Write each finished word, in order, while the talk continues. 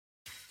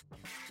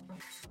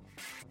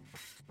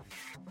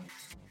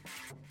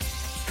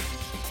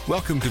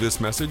Welcome to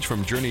this message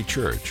from Journey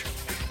Church.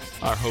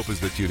 Our hope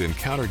is that you'd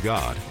encounter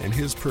God and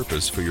His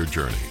purpose for your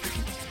journey.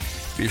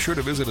 Be sure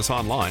to visit us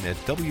online at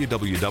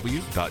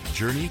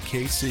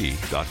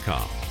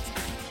www.journeykc.com.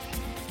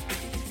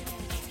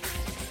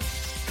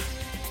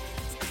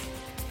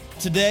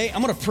 Today,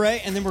 I'm going to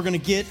pray, and then we're going to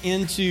get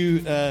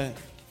into 1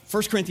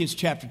 Corinthians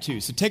chapter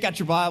 2. So take out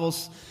your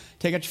Bibles,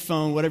 take out your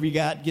phone, whatever you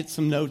got, get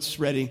some notes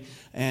ready,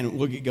 and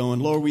we'll get going.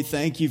 Lord, we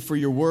thank you for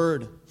your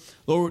word.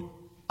 Lord,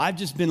 I've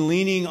just been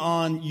leaning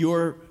on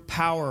your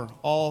power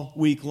all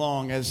week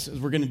long as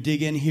we're going to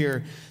dig in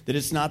here, that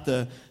it's not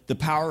the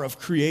power of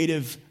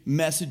creative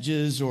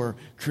messages or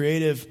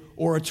creative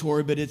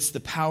oratory, but it's the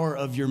power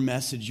of your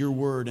message, your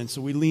word. And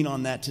so we lean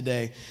on that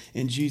today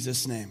in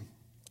Jesus' name.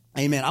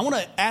 Amen. I want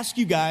to ask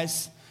you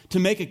guys to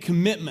make a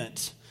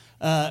commitment.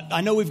 I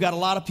know we've got a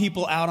lot of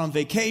people out on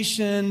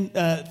vacation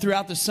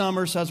throughout the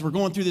summer, so as we're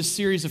going through this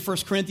series of 1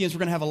 Corinthians, we're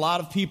going to have a lot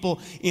of people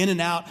in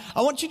and out.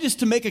 I want you just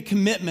to make a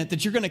commitment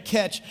that you're going to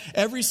catch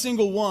every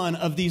single one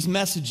of these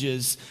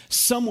messages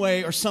some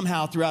way or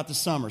somehow throughout the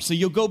summer. So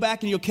you'll go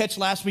back and you'll catch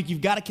last week. You've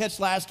got to catch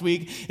last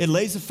week. It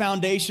lays a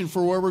foundation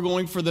for where we're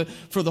going for the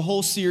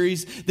whole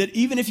series, that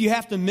even if you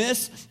have to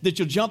miss, that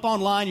you'll jump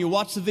online, you'll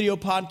watch the video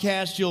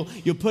podcast,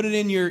 you'll put it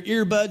in your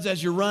earbuds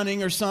as you're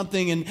running or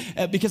something, and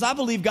because I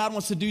believe God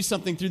wants to do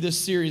something through this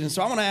series. And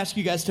so I want to ask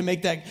you guys to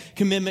make that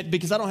commitment,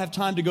 because I don't have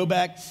time to go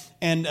back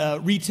and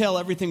retell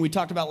everything we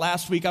talked about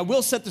last week. I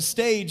will set the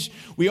stage.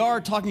 We are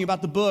talking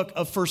about the book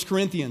of 1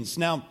 Corinthians.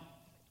 Now,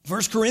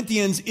 1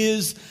 Corinthians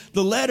is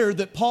the letter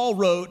that Paul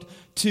wrote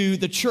to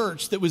the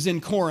church that was in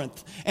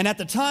Corinth. And at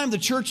the time, the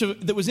church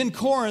that was in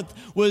Corinth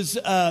was,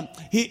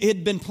 it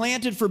had been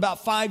planted for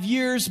about 5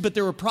 years, but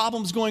there were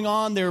problems going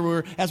on. There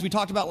were, as we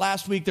talked about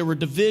last week, there were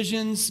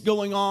divisions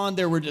going on.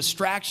 There were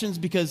distractions,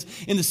 because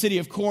in the city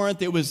of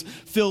Corinth, it was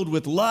filled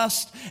with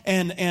lust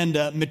and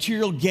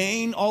material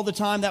gain all the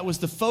time. That was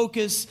the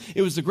focus.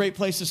 It was a great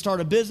place to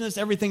start a business.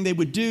 Everything they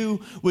would do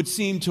would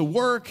seem to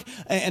work.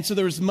 And so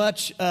there was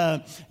much,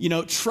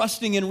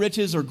 trusting in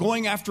riches or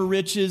going after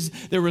riches.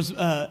 There was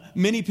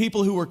many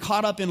people who were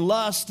caught up in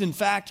lust. In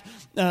fact,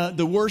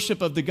 the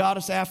worship of the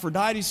goddess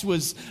Aphrodite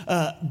was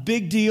a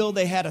big deal.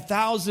 They had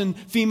 1,000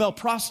 female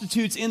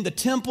prostitutes in the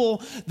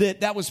temple.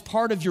 That was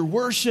part of your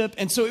worship.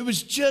 And so it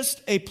was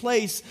just a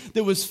place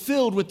that was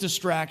filled with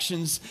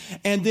distractions.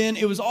 And then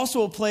it was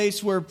also a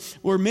place where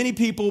many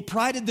people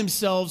prided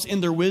themselves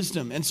in their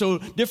wisdom. And so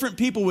different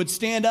people would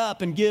stand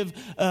up and give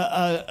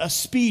a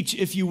speech,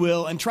 if you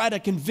will, and try to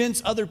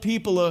convince other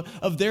people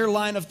of their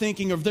line of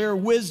thinking, of their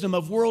wisdom,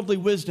 of worldly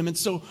wisdom. And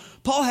so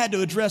Paul had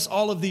to address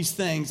all of these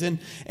things. And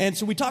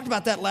so we talked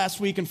about that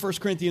last week in 1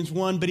 Corinthians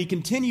 1, but he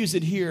continues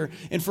it here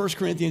in 1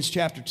 Corinthians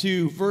chapter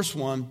 2, verse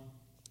 1.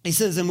 He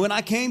says, "And when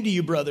I came to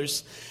you,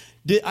 brothers,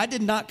 I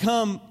did not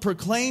come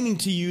proclaiming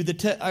to you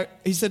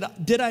he said,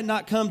 did I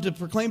not come to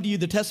proclaim to you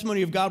the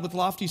testimony of God with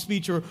lofty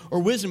speech or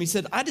wisdom? He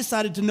said, I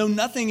decided to know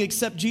nothing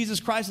except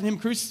Jesus Christ and Him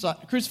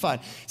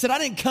crucified. He said, I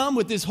didn't come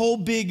with this whole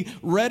big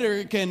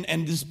rhetoric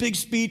and this big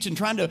speech and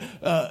trying to,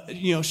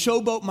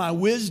 showboat my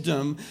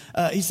wisdom.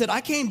 He said, I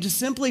came to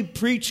simply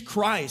preach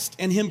Christ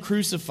and Him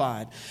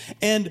crucified.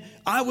 And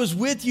I was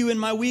with you in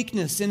my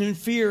weakness and in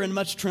fear and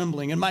much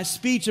trembling. And my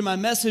speech and my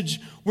message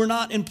were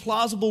not in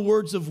plausible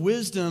words of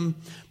wisdom,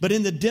 but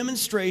in the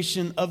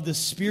demonstration of the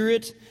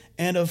Spirit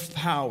and of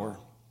power."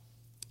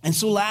 And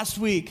so last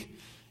week,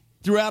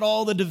 throughout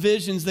all the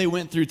divisions they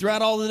went through,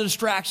 throughout all the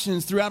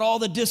distractions, throughout all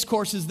the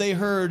discourses they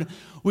heard,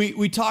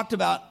 we talked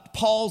about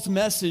Paul's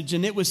message,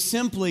 and it was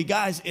simply,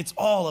 guys, it's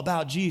all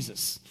about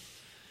Jesus.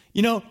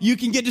 You know, you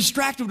can get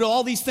distracted with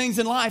all these things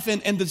in life,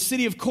 and the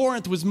city of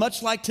Corinth was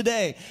much like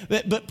today.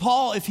 But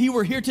Paul, if he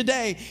were here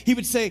today, he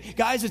would say,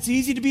 guys, it's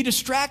easy to be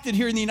distracted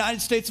here in the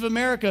United States of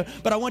America,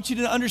 but I want you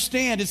to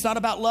understand it's not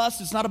about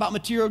lust, it's not about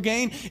material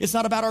gain, it's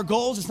not about our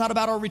goals, it's not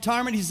about our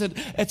retirement. He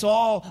said, it's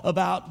all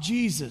about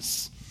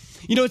Jesus.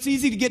 You know, it's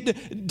easy to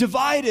get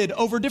divided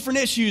over different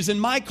issues, and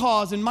my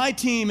cause, and my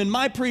team, and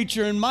my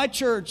preacher, and my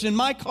church, and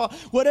my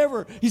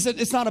whatever. He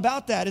said, it's not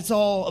about that. It's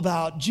all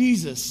about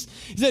Jesus.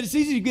 He said, it's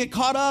easy to get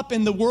caught up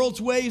in the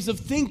world's ways of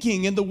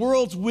thinking, and the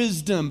world's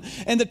wisdom,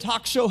 and the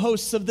talk show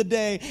hosts of the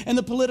day, and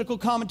the political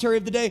commentary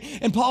of the day.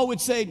 And Paul would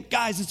say,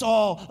 guys, it's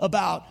all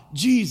about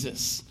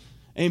Jesus.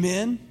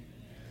 Amen?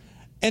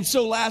 And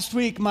so last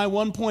week, my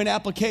 1-point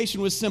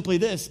application was simply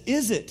this: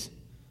 is it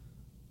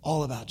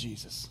all about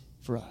Jesus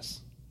for us?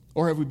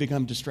 Or have we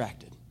become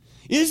distracted?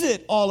 Is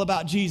it all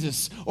about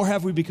Jesus, or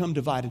have we become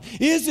divided?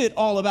 Is it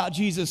all about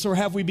Jesus, or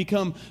have we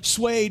become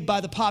swayed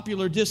by the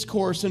popular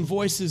discourse and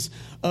voices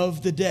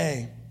of the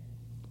day?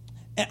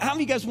 And how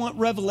many of you guys want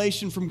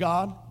revelation from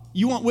God?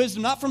 You want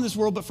wisdom, not from this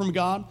world, but from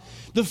God?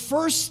 The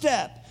first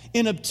step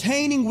in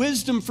obtaining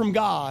wisdom from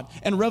God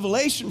and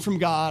revelation from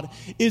God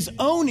is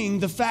owning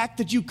the fact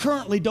that you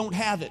currently don't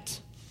have it.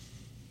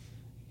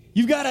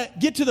 You've got to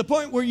get to the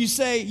point where you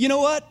say, you know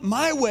what?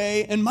 My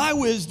way and my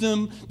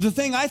wisdom, the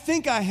thing I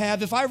think I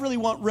have, if I really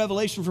want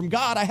revelation from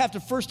God, I have to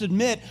first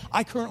admit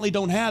I currently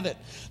don't have it.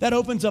 That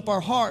opens up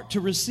our heart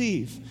to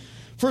receive.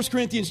 1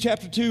 Corinthians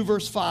chapter 2,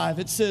 verse 5,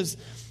 it says,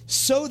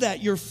 so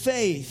that your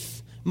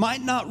faith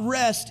might not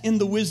rest in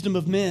the wisdom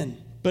of men,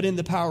 but in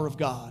the power of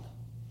God.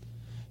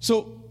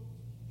 So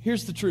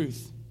here's the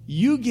truth.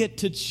 You get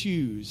to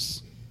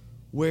choose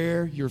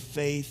where your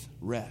faith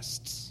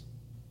rests.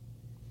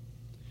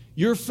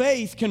 Your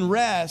faith can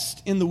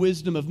rest in the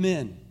wisdom of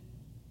men.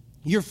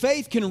 Your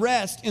faith can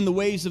rest in the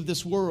ways of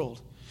this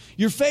world.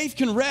 Your faith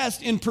can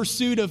rest in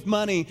pursuit of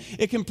money.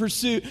 It can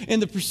pursue in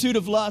the pursuit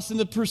of lust, in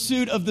the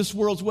pursuit of this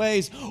world's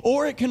ways,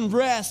 or it can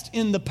rest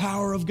in the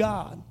power of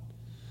God.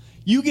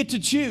 You get to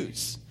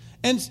choose.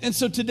 And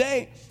so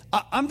today,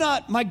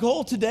 my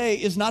goal today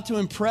is not to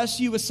impress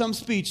you with some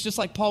speech, just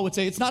like Paul would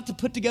say. It's not to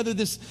put together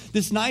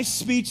this nice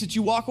speech that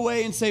you walk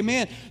away and say,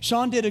 man,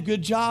 Sean did a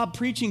good job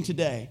preaching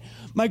today.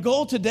 My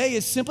goal today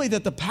is simply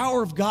that the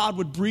power of God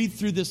would breathe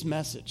through this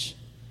message.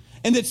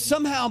 And that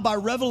somehow by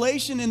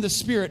revelation in the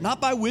Spirit, not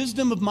by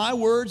wisdom of my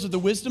words or the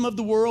wisdom of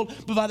the world,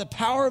 but by the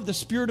power of the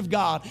Spirit of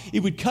God,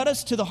 it would cut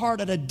us to the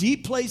heart at a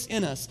deep place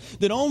in us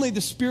that only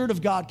the Spirit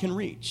of God can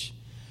reach.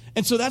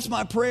 And so that's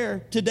my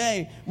prayer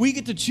today. We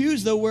get to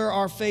choose, though, where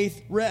our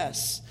faith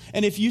rests.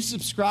 And if you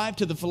subscribe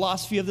to the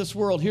philosophy of this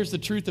world, here's the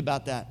truth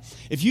about that.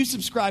 If you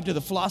subscribe to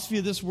the philosophy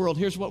of this world,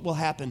 here's what will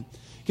happen.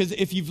 Because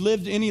if you've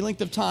lived any length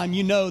of time,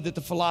 you know that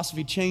the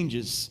philosophy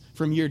changes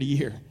from year to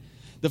year.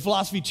 The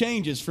philosophy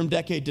changes from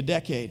decade to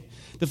decade.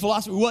 The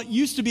philosophy, what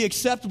used to be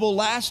acceptable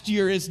last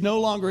year is no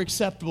longer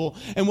acceptable.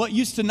 And what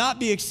used to not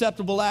be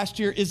acceptable last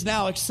year is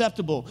now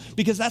acceptable,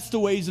 because that's the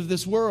ways of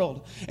this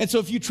world. And so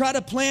if you try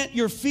to plant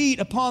your feet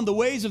upon the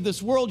ways of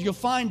this world, you'll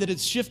find that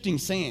it's shifting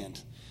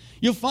sand.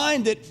 You'll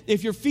find that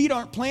if your feet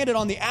aren't planted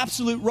on the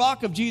absolute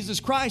rock of Jesus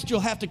Christ, you'll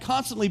have to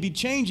constantly be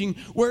changing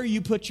where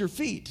you put your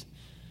feet.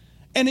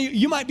 And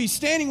you might be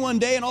standing one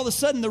day and all of a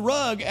sudden the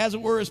rug, as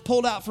it were, is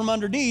pulled out from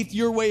underneath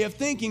your way of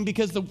thinking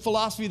because the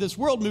philosophy of this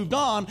world moved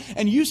on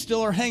and you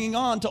still are hanging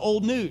on to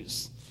old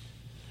news.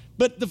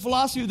 But the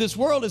philosophy of this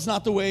world is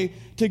not the way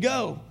to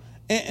go.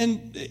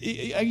 And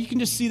you can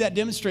just see that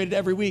demonstrated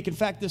every week. In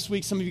fact, this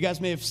week, some of you guys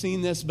may have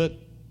seen this, but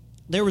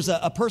there was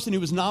a person who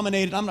was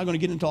nominated. I'm not going to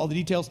get into all the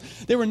details.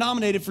 They were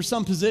nominated for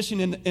some position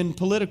in the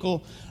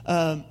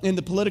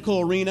political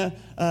arena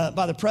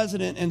by the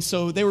president, and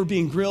so they were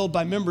being grilled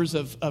by members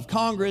of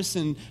Congress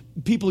and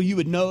people you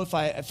would know if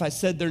I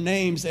said their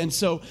names. And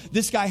so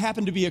this guy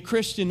happened to be a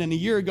Christian, and a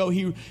year ago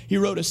he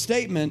wrote a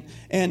statement,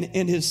 and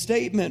his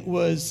statement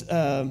was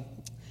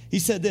he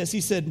said this.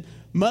 He said,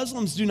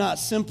 Muslims do not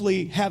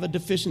simply have a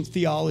deficient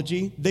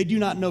theology. They do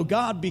not know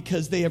God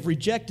because they have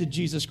rejected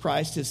Jesus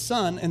Christ, his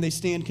son, and they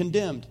stand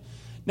condemned.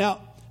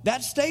 Now,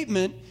 that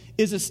statement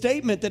is a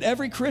statement that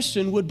every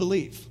Christian would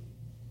believe.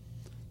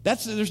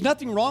 There's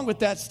nothing wrong with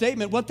that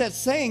statement. What that's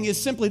saying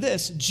is simply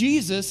this: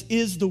 Jesus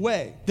is the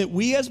way. That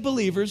we as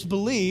believers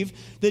believe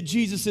that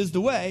Jesus is the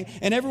way,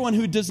 and everyone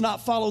who does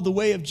not follow the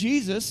way of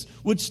Jesus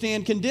would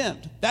stand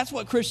condemned. That's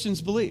what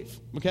Christians believe,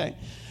 okay?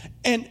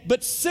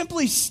 But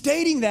simply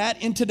stating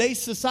that in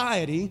today's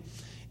society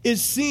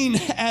is seen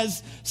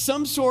as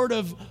some sort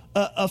of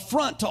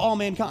affront to all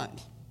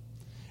mankind.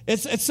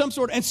 It's some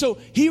sort, and so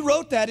he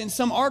wrote that in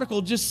some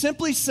article, just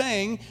simply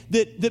saying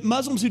that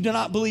Muslims who do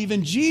not believe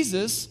in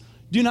Jesus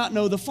do not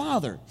know the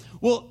Father.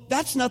 Well,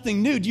 that's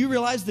nothing new. Do you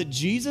realize that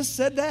Jesus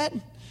said that?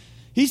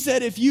 He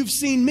said, if you've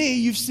seen me,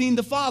 you've seen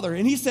the Father.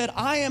 And he said,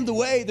 I am the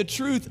way, the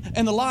truth,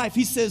 and the life.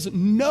 He says,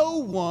 no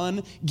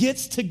one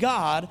gets to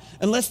God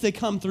unless they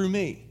come through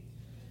me.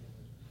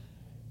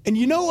 And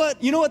you know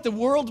what? You know what the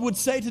world would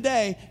say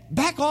today?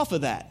 Back off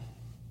of that.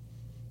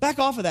 Back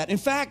off of that. In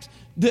fact,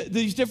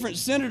 these different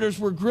senators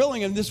were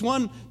grilling him. This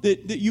one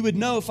that you would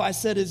know if I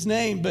said his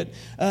name, but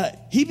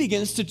he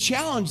begins to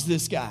challenge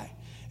this guy.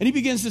 And he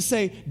begins to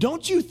say,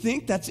 don't you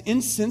think that's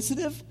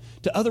insensitive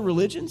to other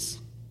religions?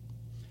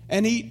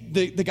 And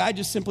the guy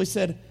just simply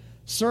said,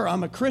 sir,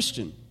 I'm a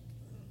Christian.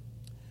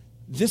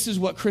 This is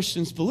what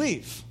Christians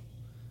believe.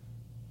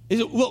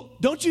 Well,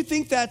 don't you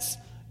think that's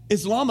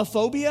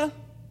Islamophobia?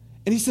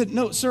 And he said,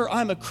 no, sir,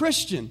 I'm a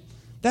Christian.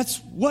 That's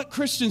what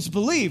Christians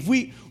believe.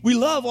 We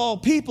love all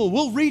people.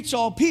 We'll reach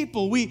all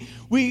people. We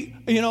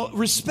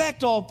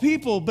respect all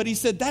people. But he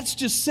said, that's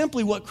just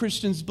simply what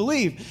Christians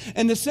believe.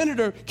 And the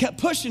senator kept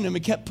pushing him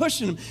and kept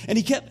pushing him. And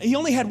he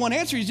only had one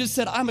answer. He just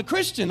said, I'm a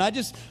Christian. I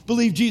just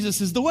believe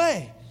Jesus is the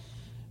way.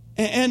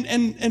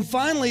 And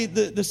finally,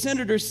 the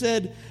senator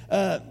said,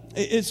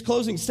 his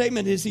closing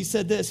statement is, he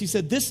said this. He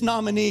said, this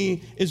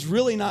nominee is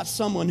really not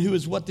someone who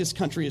is what this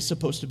country is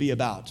supposed to be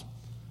about.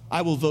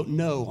 I will vote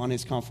no on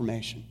his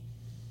confirmation.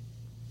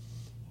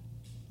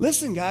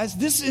 Listen, guys,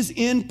 this is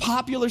in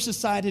popular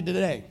society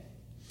today.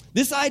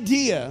 This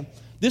idea,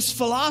 this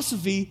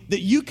philosophy that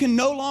you can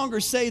no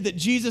longer say that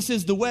Jesus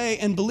is the way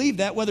and believe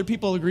that, whether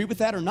people agree with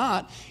that or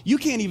not, you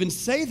can't even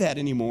say that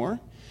anymore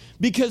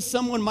because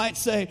someone might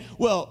say,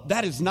 well,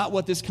 that is not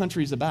what this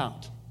country is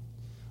about.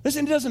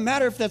 Listen, it doesn't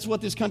matter if that's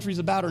what this country is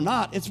about or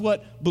not. It's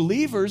what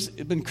believers,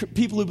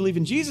 people who believe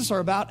in Jesus are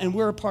about, and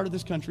we're a part of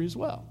this country as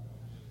well.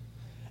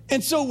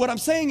 And so what I'm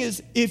saying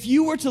is, if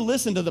you were to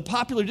listen to the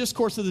popular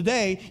discourse of the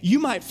day, you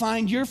might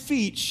find your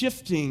feet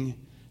shifting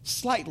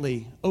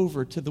slightly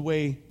over to the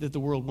way that the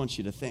world wants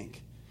you to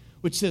think,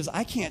 which says,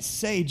 I can't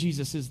say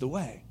Jesus is the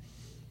way.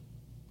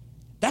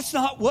 That's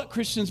not what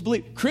Christians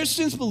believe.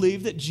 Christians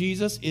believe that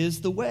Jesus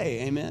is the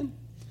way. Amen?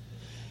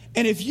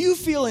 And if you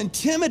feel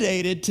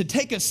intimidated to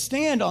take a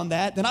stand on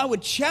that, then I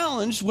would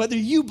challenge whether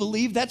you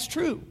believe that's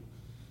true.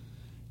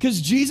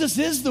 Because Jesus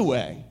is the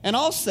way. And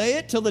I'll say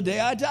it till the day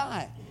I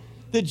die,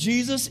 that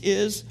Jesus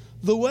is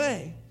the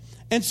way.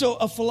 And so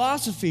a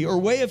philosophy or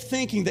way of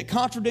thinking that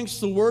contradicts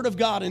the Word of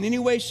God in any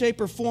way,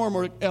 shape, or form,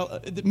 or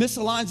that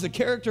misaligns the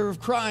character of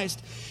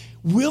Christ,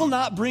 will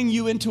not bring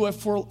you into a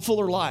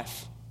fuller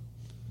life.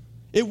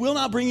 It will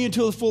not bring you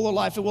into a fuller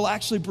life. It will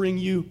actually bring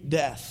you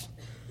death.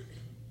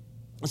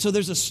 And so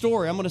there's a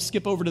story. I'm going to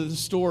skip over to the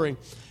story.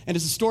 And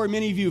it's a story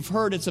many of you have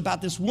heard. It's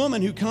about this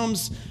woman who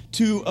comes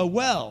to a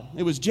well.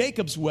 It was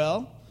Jacob's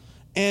well.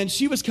 And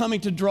she was coming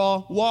to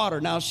draw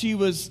water. Now, she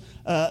was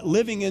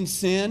living in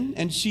sin,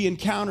 and she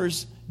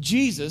encounters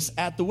Jesus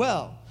at the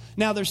well.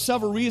 Now, there's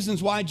several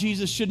reasons why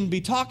Jesus shouldn't be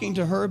talking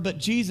to her, but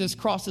Jesus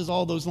crosses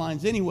all those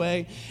lines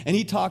anyway, and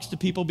he talks to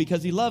people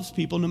because he loves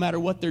people no matter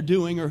what they're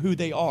doing or who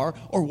they are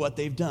or what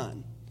they've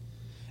done.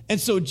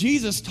 And so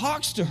Jesus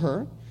talks to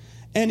her,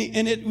 and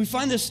we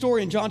find this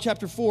story in John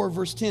chapter 4,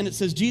 verse 10. It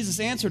says, Jesus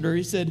answered her.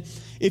 He said,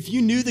 if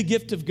you knew the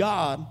gift of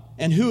God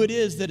and who it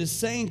is that is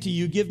saying to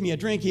you, give me a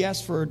drink, he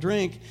asked for a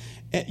drink,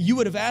 you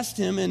would have asked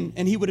him,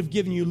 and he would have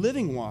given you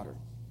living water.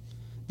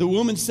 The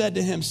woman said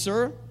to him,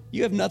 sir,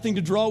 you have nothing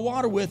to draw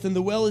water with, and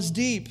the well is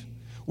deep.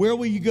 Where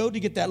will you go to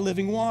get that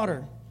living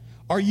water?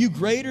 Are you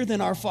greater than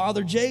our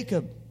father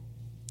Jacob?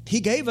 He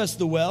gave us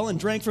the well and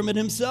drank from it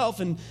himself,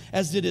 and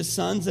as did his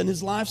sons and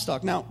his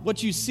livestock. Now,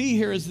 what you see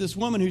here is this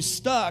woman who's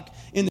stuck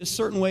in this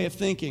certain way of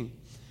thinking.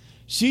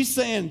 She's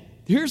saying,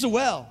 here's a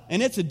well,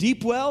 and it's a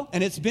deep well,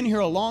 and it's been here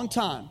a long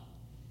time.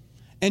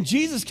 And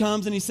Jesus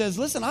comes and he says,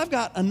 listen, I've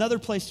got another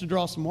place to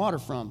draw some water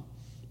from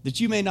that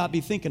you may not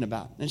be thinking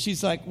about. And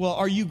she's like, well,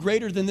 are you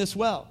greater than this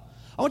well?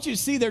 I want you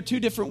to see there are two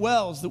different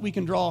wells that we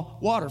can draw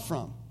water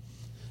from.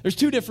 There's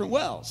two different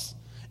wells.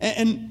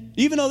 And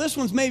even though this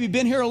one's maybe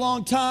been here a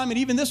long time, and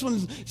even this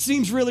one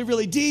seems really,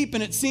 really deep,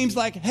 and it seems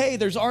like, hey,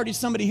 there's already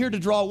somebody here to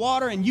draw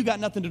water, and you got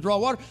nothing to draw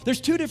water.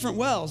 There's two different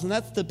wells, and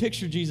that's the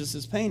picture Jesus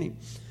is painting.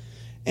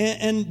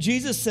 And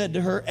Jesus said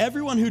to her,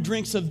 everyone who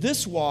drinks of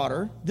this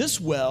water, this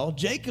well,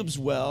 Jacob's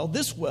well,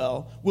 this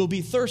well, will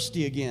be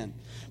thirsty again.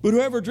 But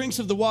whoever drinks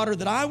of the water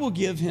that I will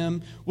give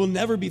him will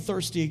never be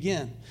thirsty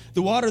again.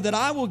 The water that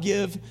I will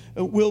give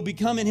will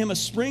become in him a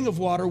spring of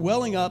water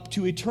welling up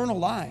to eternal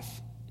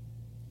life.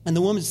 And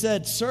the woman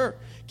said, sir,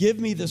 give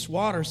me this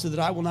water so that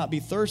I will not be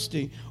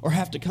thirsty or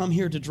have to come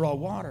here to draw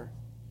water.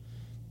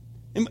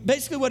 And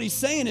basically what he's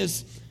saying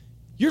is,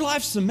 your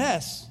life's a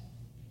mess.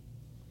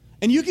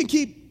 And you can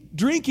keep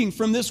drinking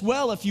from this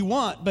well if you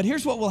want, but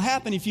here's what will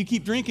happen if you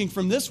keep drinking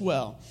from this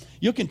well.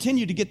 You'll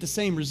continue to get the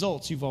same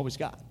results you've always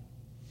got.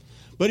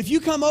 But if you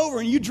come over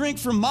and you drink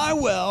from my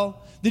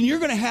well, then you're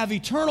going to have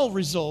eternal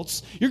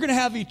results. You're going to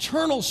have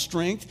eternal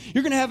strength.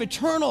 You're going to have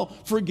eternal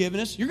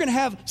forgiveness. You're going to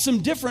have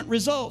some different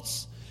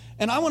results.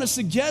 And I want to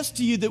suggest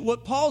to you that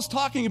what Paul's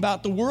talking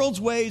about, the world's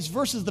ways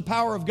versus the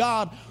power of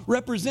God,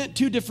 represent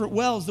two different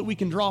wells that we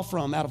can draw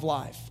from out of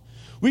life.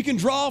 We can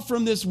draw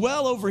from this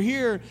well over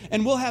here,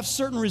 and we'll have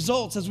certain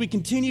results as we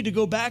continue to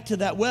go back to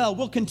that well.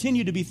 We'll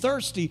continue to be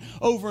thirsty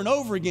over and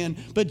over again,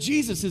 but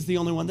Jesus is the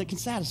only one that can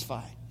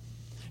satisfy.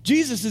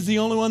 Jesus is the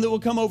only one that will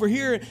come over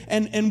here,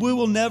 and we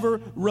will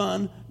never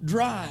run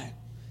dry.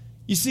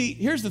 You see,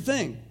 here's the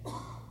thing.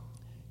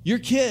 Your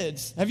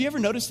kids, have you ever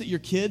noticed that your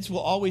kids will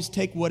always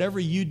take whatever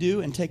you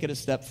do and take it a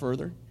step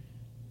further?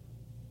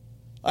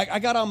 I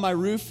got on my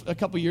roof a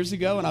couple years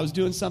ago, and I was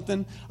doing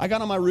something. I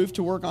got on my roof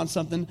to work on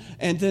something,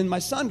 and then my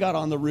son got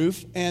on the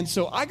roof, and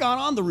so I got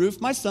on the roof.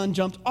 My son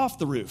jumped off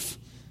the roof.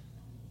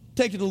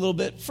 Take it a little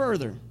bit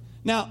further.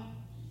 Now,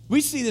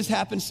 we see this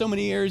happen in so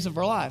many areas of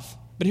our life,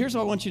 but here's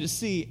what I want you to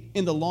see.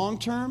 In the long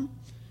term,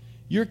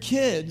 your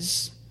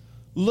kids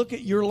look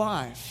at your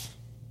life,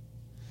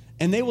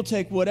 and they will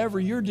take whatever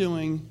you're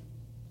doing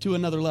to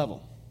another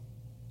level,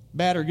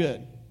 bad or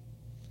good.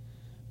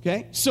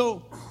 Okay?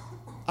 So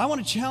I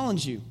want to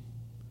challenge you.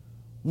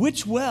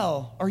 Which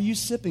well are you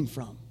sipping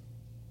from?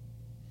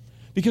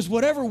 Because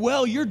whatever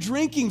well you're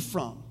drinking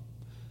from,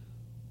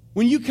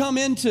 when you come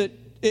into,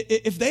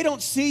 if they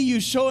don't see you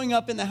showing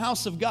up in the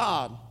house of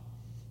God,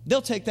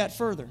 they'll take that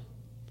further.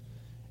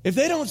 If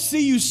they don't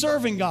see you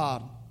serving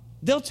God,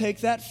 they'll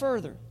take that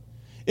further.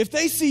 If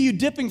they see you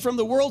dipping from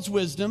the world's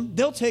wisdom,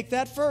 they'll take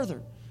that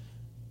further.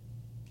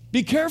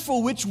 Be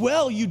careful which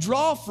well you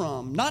draw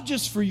from, not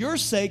just for your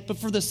sake, but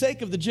for the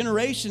sake of the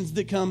generations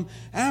that come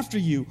after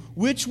you.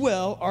 Which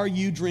well are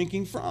you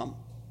drinking from?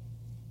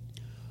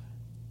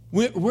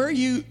 Where are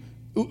you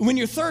when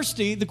you're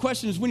thirsty, the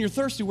question is, when you're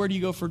thirsty, where do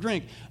you go for a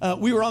drink?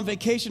 We were on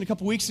vacation a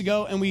couple weeks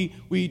ago, and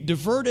we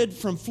diverted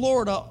from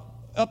Florida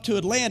up to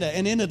Atlanta.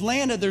 And in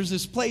Atlanta, there's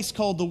this place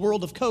called the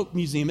World of Coke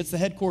Museum. It's the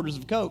headquarters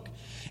of Coke.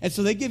 And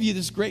so they give you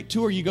this great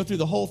tour. You go through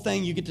the whole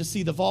thing. You get to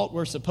see the vault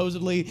where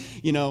supposedly,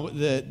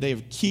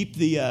 they keep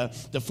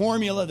the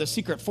formula, the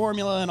secret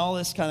formula, and all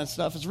this kind of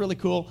stuff. It's really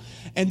cool.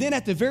 And then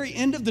at the very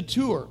end of the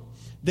tour,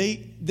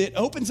 it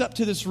opens up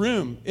to this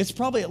room. It's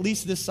probably at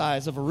least this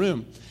size of a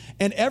room.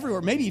 And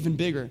everywhere, maybe even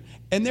bigger.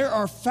 And there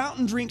are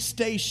fountain drink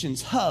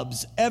stations,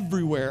 hubs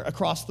everywhere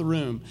across the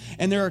room.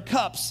 And there are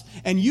cups.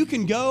 And you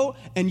can go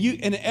and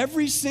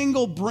every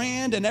single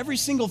brand and every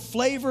single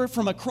flavor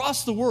from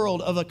across the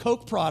world of a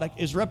Coke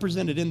product is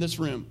represented in this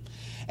room.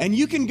 And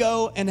you can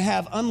go and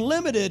have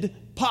unlimited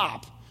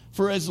pop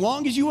for as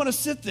long as you want to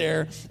sit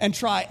there and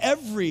try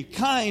every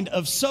kind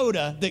of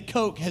soda that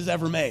Coke has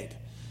ever made.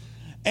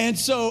 And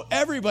so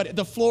everybody,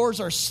 the floors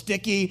are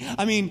sticky.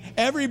 I mean,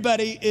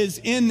 everybody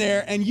is in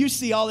there, and you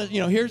see all this,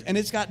 here's, and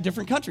it's got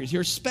different countries.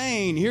 Here's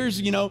Spain,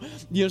 here's,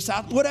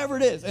 South, whatever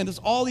it is. And it's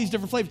all these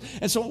different flavors.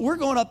 And so we're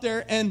going up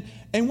there, and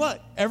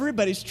what?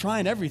 Everybody's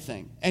trying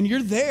everything. And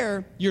you're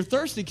there, you're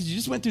thirsty because you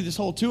just went through this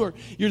whole tour.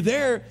 You're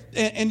there,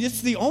 and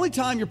it's the only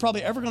time you're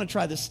probably ever going to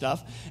try this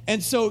stuff.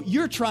 And so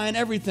you're trying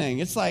everything.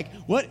 It's like,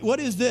 what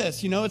is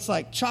this? It's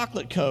like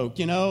chocolate Coke,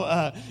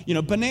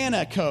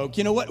 banana Coke,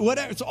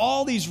 whatever. It's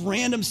all these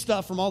random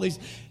stuff from all these.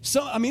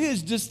 So, it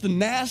is just the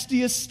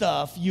nastiest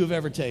stuff you've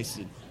ever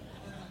tasted.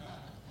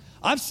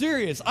 I'm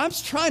serious. I'm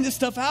trying this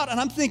stuff out, and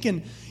I'm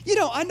thinking,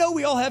 I know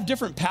we all have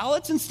different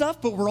palates and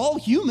stuff, but we're all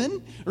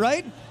human,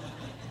 right?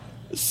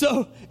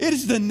 So it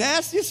is the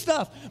nastiest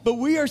stuff. But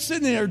we are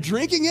sitting there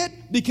drinking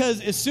it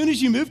because as soon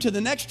as you move to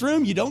the next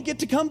room, you don't get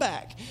to come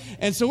back.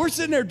 And so we're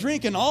sitting there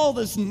drinking all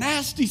this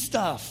nasty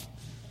stuff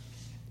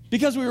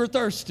because we were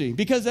thirsty,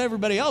 because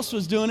everybody else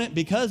was doing it,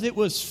 because it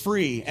was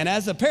free. And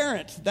as a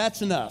parent,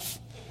 that's enough.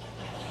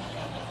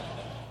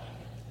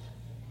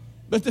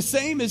 But the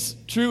same is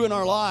true in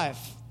our life.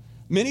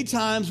 Many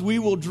times we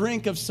will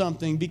drink of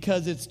something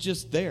because it's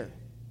just there.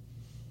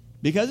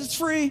 Because it's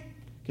free,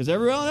 because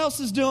everyone else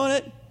is doing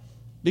it,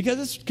 because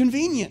it's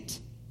convenient.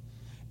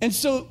 And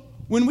so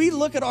when we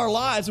look at our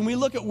lives and we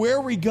look at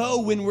where we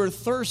go when we're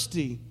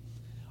thirsty,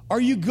 are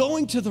you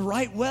going to the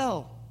right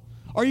well?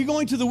 Are you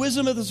going to the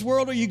wisdom of this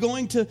world? Or are you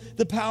going to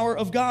the power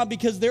of God?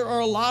 Because there are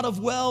a lot of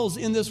wells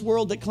in this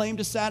world that claim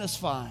to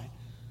satisfy.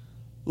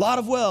 A lot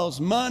of wells,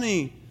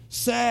 money,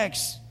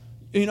 sex,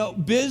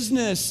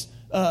 business,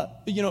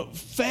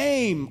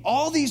 fame.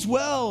 All these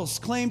wells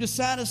claim to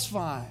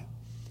satisfy.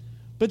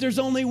 But there's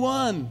only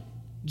one,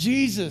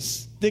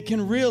 Jesus, that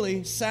can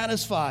really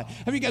satisfy.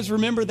 Have you guys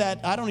remember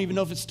that? I don't even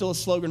know if it's still a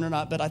slogan or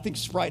not, but I think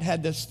Sprite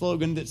had this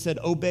slogan that said,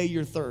 "Obey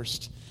your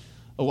thirst,"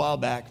 a while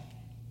back.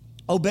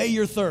 Obey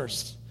your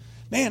thirst.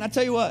 Man, I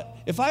tell you what,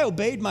 if I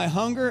obeyed my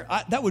hunger,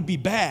 that would be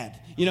bad,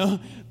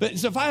 But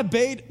so if I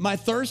obeyed my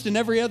thirst in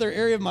every other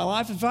area of my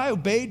life, if I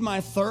obeyed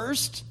my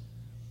thirst,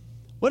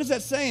 what is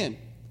that saying?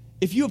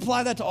 If you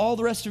apply that to all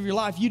the rest of your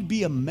life, you'd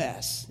be a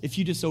mess if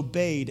you just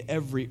obeyed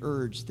every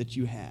urge that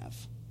you have.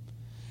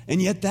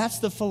 And yet that's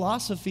the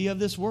philosophy of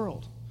this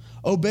world.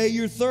 Obey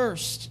your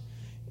thirst.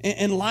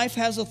 And life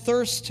has a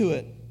thirst to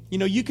it.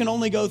 You can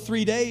only go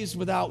 3 days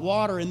without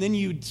water, and then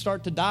you'd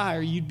start to die,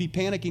 or you'd be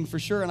panicking for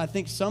sure. And I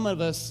think some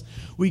of us,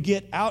 we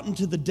get out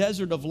into the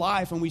desert of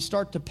life, and we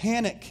start to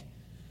panic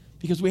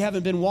because we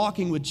haven't been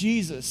walking with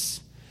Jesus.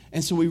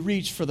 And so we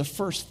reach for the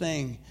first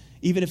thing,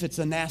 even if it's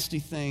a nasty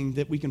thing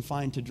that we can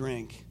find to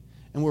drink.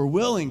 And we're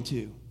willing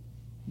to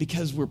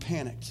because we're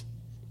panicked.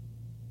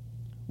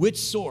 Which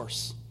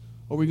source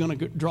are we going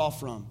to draw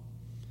from?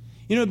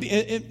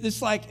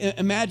 It's like,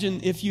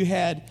 imagine if you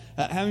had,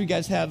 how many of you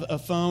guys have a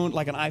phone,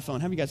 like an iPhone?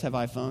 How many of you guys have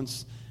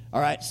iPhones?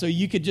 All right, so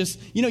you could just,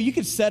 you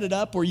could set it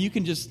up where you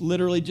can just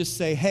literally just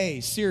say,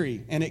 "Hey,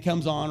 Siri," and it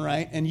comes on,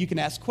 right? And you can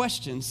ask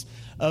questions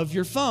of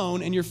your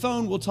phone, and your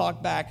phone will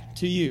talk back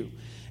to you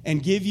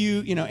and give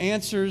you,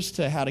 answers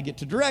to how to get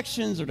to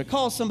directions, or to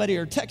call somebody,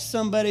 or text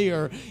somebody,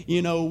 or,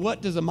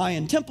 what does a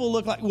Mayan temple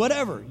look like?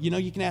 Whatever,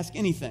 you can ask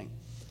anything.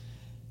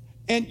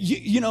 And,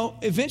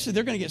 eventually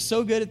they're going to get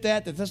so good at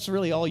that that's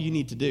really all you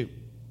need to do.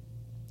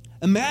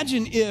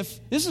 Imagine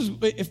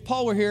if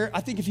Paul were here,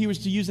 I think if he was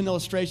to use an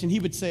illustration, he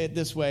would say it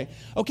this way.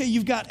 Okay,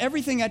 you've got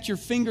everything at your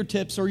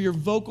fingertips, or your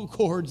vocal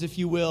cords, if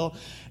you will,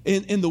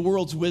 in the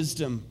world's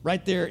wisdom,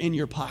 right there in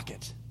your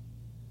pocket.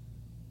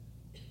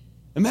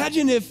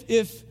 Imagine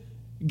if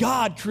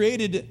God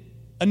created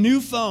a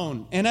new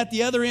phone, and at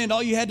the other end,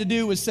 all you had to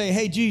do was say,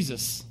 "Hey,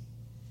 Jesus."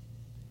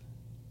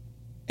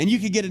 And you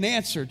could get an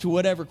answer to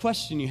whatever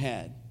question you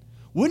had.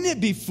 Wouldn't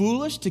it be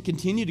foolish to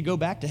continue to go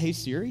back to "Hey,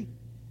 Siri"?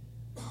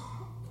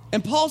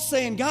 And Paul's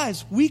saying,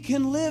 guys, we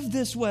can live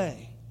this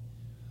way.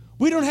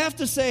 We don't have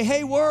to say,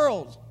 "Hey,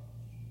 world."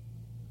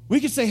 We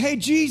can say, "Hey,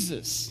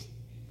 Jesus."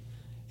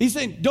 He's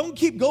saying, don't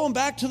keep going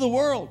back to the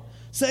world.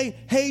 Say,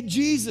 "Hey,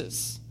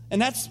 Jesus."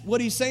 And that's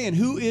what he's saying.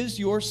 Who is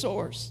your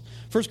source?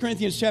 1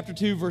 Corinthians chapter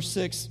 2, verse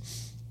 6.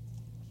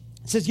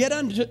 It says, "Yet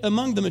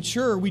among the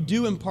mature we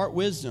do impart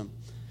wisdom.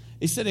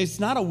 He said it's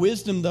not a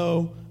wisdom,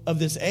 though, of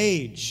this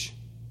age.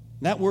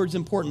 That word's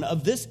important,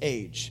 of this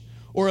age,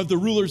 or of the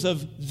rulers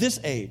of this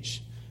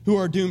age who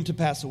are doomed to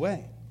pass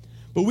away.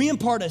 But we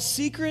impart a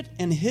secret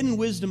and hidden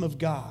wisdom of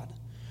God,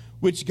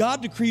 which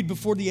God decreed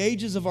before the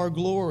ages of our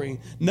glory.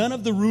 None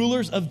of the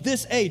rulers of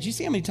this age, you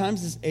see how many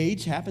times this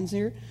age happens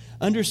here,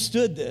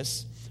 understood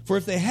this. For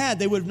if they had,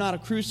 they would not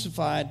have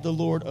crucified the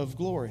Lord of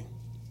glory.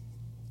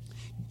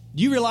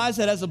 Do you realize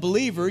that as a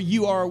believer,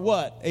 you are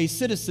what? A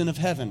citizen of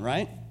heaven,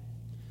 right?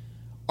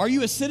 Are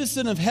you a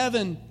citizen of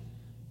heaven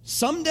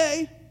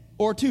someday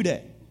or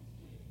today?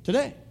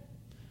 Today.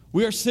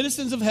 We are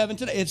citizens of heaven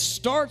today. It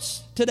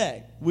starts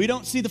today. We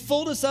don't see the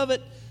fullness of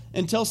it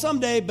until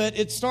someday, but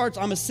it starts,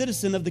 I'm a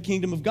citizen of the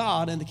kingdom of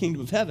God and the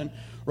kingdom of heaven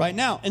right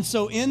now. And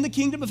so in the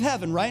kingdom of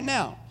heaven right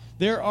now,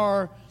 there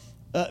are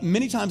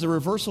many times a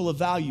reversal of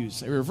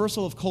values, a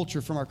reversal of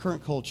culture from our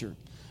current culture.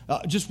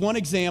 Just one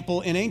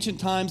example, in ancient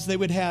times, they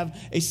would have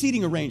a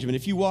seating arrangement.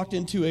 If you walked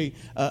into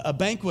a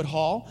banquet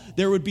hall,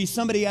 there would be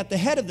somebody at the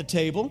head of the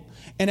table,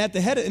 and at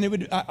the head, and it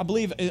would, I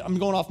believe, I'm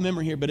going off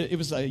memory here, but it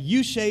was a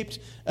U-shaped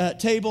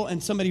table,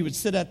 and somebody would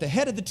sit at the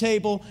head of the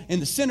table,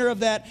 in the center of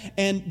that,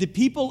 and the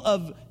people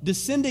of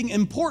descending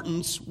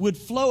importance would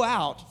flow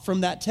out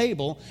from that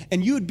table,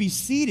 and you would be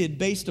seated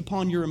based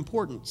upon your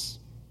importance.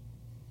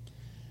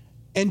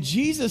 And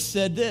Jesus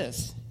said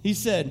this. He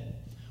said,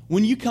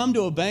 when you come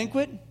to a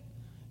banquet,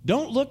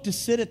 don't look to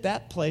sit at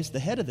that place, the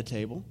head of the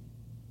table.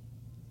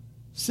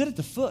 Sit at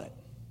the foot.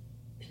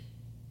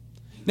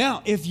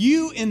 Now, if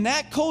you in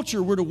that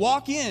culture were to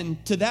walk in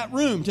to that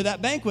room, to that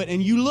banquet,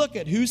 and you look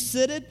at who's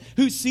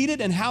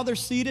seated and how they're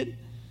seated,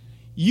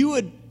 you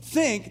would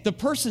think the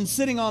person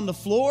sitting on the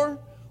floor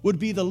would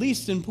be the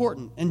least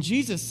important. And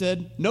Jesus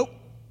said, nope,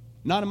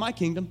 not in my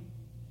kingdom.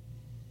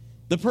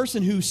 The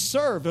person who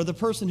served, or the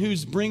person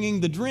who's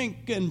bringing the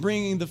drink and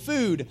bringing the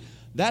food,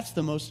 that's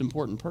the most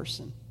important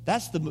person.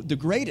 That's the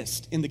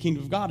greatest in the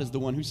kingdom of God, is the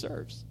one who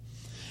serves.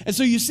 And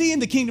so you see in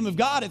the kingdom of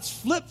God, it's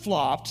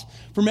flip-flopped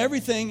from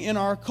everything in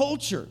our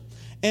culture.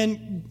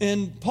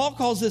 And Paul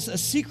calls this a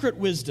secret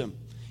wisdom.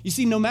 You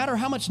see, no matter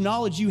how much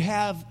knowledge you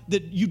have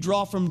that you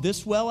draw from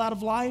this well out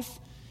of life,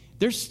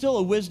 there's still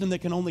a wisdom that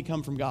can only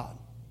come from God.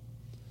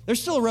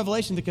 There's still a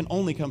revelation that can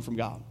only come from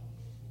God.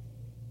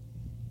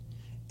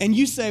 And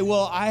you say,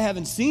 well, I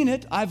haven't seen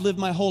it. I've lived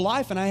my whole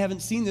life and I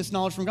haven't seen this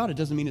knowledge from God. It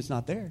doesn't mean it's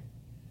not there.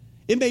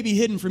 It may be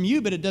hidden from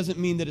you, but it doesn't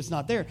mean that it's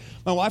not there.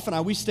 My wife and I,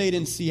 we stayed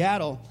in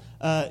Seattle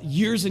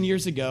years and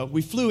years ago.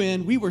 We flew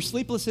in. We were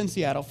sleepless in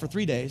Seattle for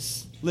 3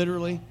 days,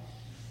 literally.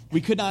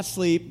 We could not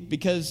sleep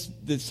because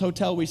this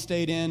hotel we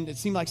stayed in, it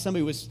seemed like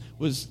somebody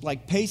was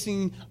like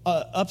pacing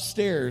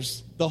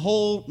upstairs the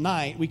whole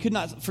night. We could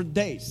not, for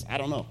days, I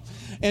don't know.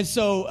 And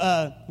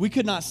so we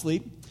could not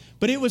sleep.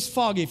 But it was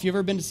foggy. If you've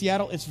ever been to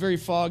Seattle, it's very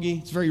foggy.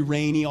 It's very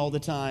rainy all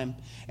the time.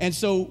 And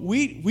so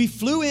we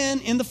flew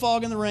in the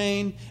fog and the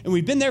rain, and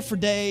we've been there for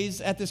days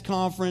at this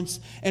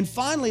conference. And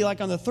finally, like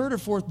on the third or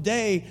fourth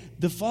day,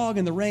 the fog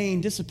and the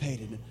rain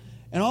dissipated.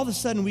 And all of a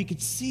sudden, we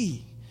could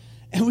see.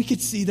 And we could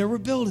see there were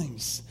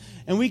buildings.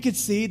 And we could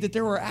see that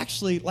there were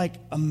actually like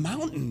a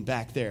mountain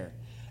back there.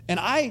 And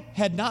I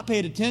had not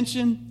paid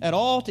attention at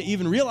all to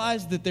even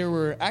realize that there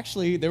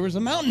was a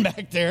mountain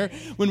back there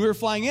when we were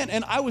flying in.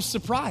 And I was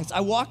surprised.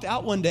 I walked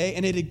out one day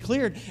and it had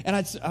cleared. And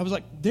I was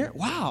like,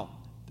 wow,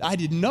 I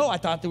didn't know. I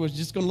thought there was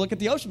just going to look at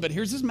the ocean, but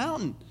here's this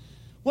mountain.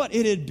 What?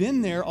 It had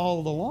been there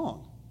all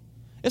along.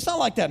 It's not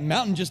like that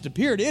mountain just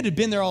appeared. It had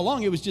been there all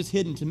along. It was just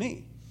hidden to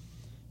me.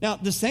 Now,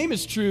 the same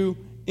is true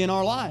in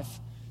our life.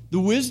 The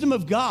wisdom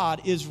of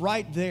God is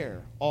right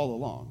there all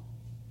along.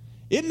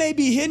 It may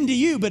be hidden to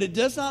you, but it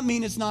does not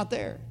mean it's not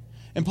there.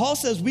 And Paul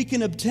says we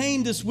can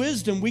obtain this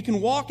wisdom. We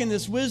can walk in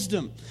this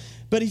wisdom.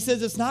 But he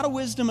says it's not a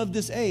wisdom of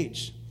this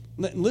age.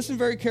 Listen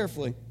very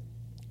carefully.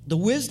 The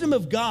wisdom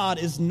of God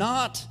is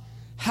not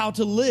how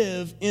to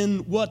live in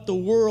what the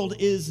world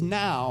is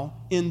now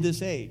in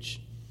this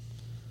age.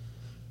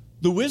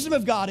 The wisdom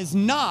of God is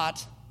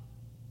not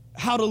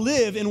how to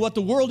live in what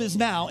the world is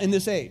now in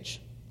this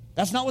age.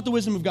 That's not what the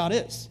wisdom of God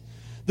is.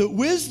 The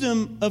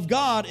wisdom of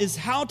God is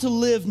how to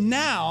live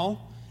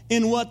now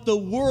in what the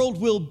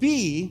world will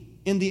be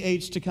in the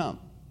age to come.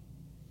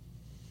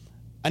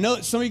 I know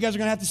that some of you guys are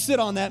going to have to sit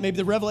on that. Maybe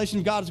the revelation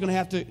of God is going to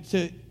have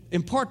to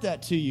impart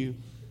that to you.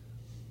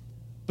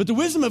 But the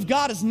wisdom of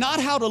God is not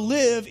how to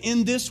live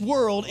in this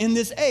world, in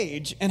this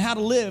age, and how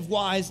to live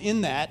wise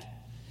in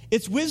that.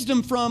 It's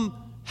wisdom from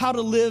how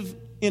to live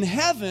in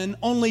heaven,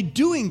 only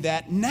doing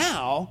that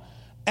now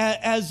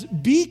as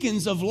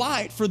beacons of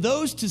light for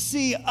those to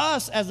see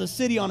us as a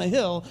city on a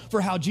hill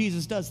for how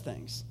Jesus does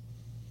things.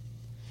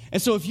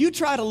 And so if you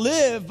try to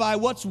live by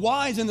what's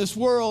wise in this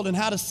world and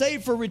how to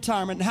save for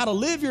retirement and how to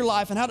live your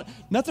life, and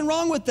nothing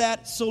wrong with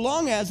that so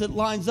long as it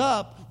lines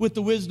up with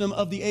the wisdom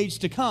of the age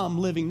to come,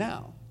 living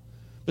now.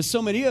 But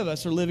so many of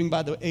us are living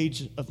by the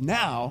age of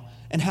now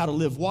and how to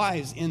live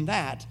wise in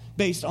that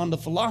based on the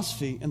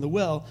philosophy and the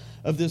well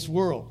of this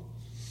world.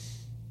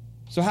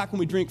 So how can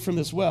we drink from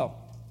this well?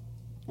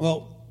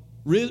 Well,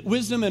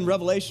 wisdom and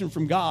revelation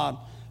from God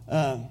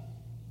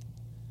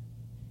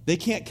they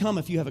can't come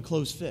if you have a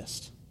closed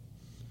fist.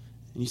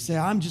 And you say,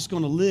 I'm just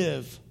going to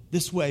live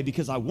this way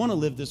because I want to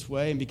live this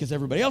way and because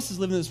everybody else is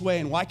living this way,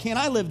 and why can't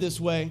I live this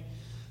way?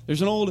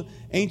 There's an old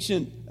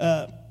ancient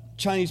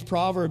Chinese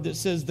proverb that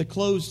says the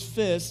closed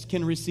fist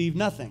can receive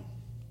nothing.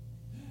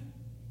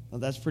 Well,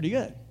 that's pretty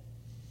good.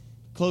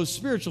 Closed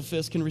spiritual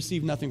fist can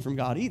receive nothing from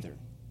God either.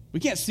 We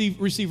can't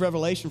receive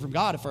revelation from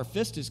God if our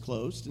fist is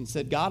closed and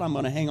said, God, I'm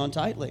going to hang on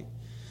tightly.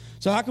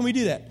 So how can we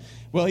do that?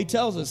 Well, he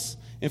tells us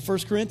in 1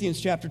 Corinthians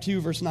chapter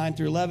 2, verse 9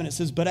 through 11, it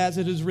says, but as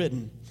it is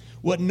written,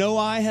 what no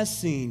eye has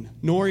seen,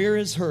 nor ear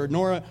has heard,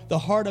 nor the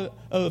heart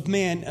of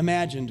man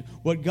imagined,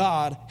 what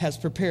God has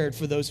prepared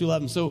for those who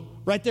love him. So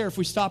right there, if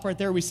we stop right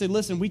there, we say,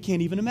 listen, we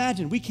can't even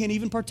imagine. We can't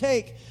even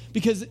partake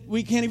because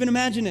we can't even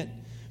imagine it.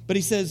 But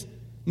he says,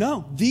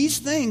 no, these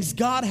things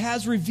God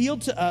has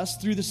revealed to us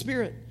through the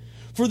Spirit.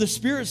 For the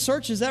Spirit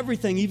searches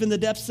everything, even the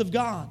depths of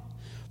God.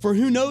 For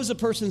who knows a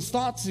person's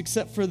thoughts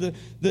except for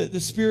the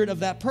spirit of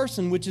that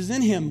person which is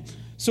in him?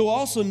 So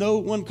also no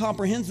one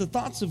comprehends the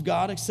thoughts of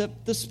God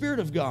except the Spirit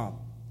of God.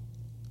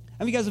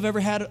 Have you guys ever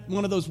had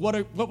one of those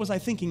what was I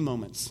thinking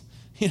moments?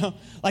 You know,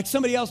 like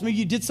somebody else, maybe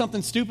you did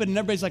something stupid and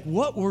everybody's like,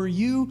 what were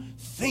you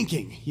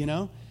thinking? You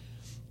know?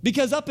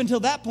 Because up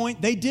until that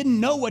point, they didn't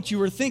know what you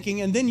were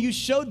thinking, and then you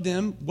showed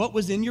them what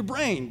was in your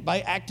brain by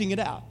acting it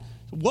out.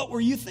 What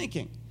were you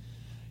thinking?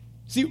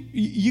 See,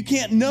 you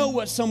can't know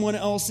what someone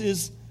else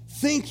is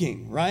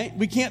thinking, right?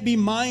 We can't be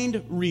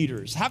mind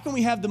readers. How can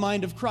we have the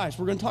mind of Christ?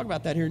 We're going to talk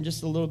about that here in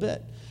just a little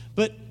bit.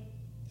 But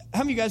how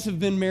many of you guys have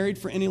been married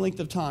for any length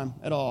of time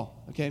at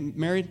all? Okay,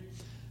 married?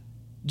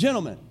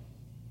 Gentlemen,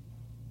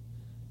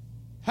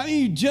 how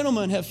many of you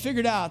gentlemen have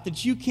figured out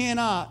that you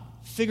cannot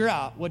figure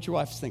out what your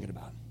wife is thinking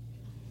about?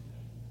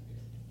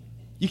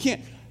 You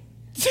can't.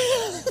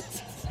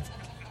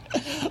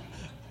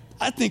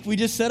 I think we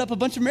just set up a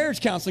bunch of marriage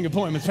counseling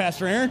appointments,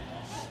 Pastor Aaron.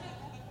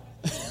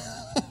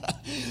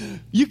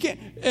 You can't.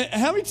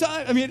 How many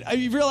times? I mean,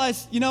 you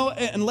realize, you know,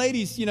 and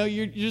ladies, you know,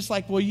 you're just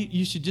like, well,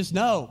 you should just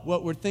know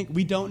what we're thinking.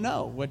 We don't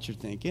know what you're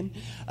thinking.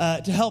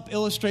 To help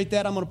illustrate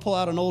that, I'm going to pull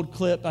out an old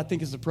clip I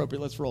think is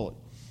appropriate. Let's roll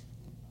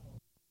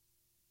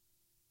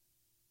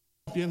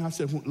it. And I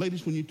said,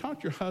 ladies, when you talk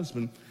to your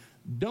husband,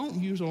 don't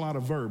use a lot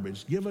of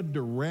verbiage. Give a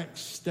direct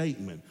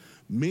statement.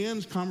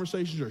 Men's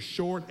conversations are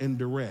short and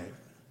direct.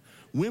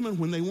 Women,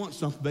 when they want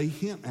something, they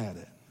hint at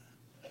it.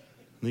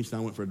 Niece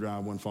and I went for a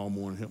drive one fall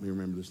morning. Help me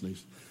remember this,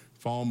 niece.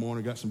 Fall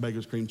morning, got some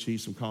Baker's cream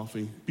cheese, some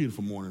coffee.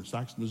 Beautiful morning,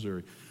 Saxon,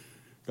 Missouri.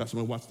 Got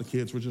some, watch the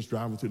kids. We're just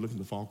driving through, looking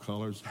at the fall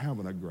colors,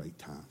 having a great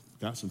time.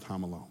 Got some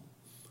time alone.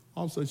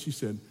 All of a sudden, she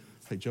said,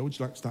 hey, Joe, would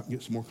you like to stop and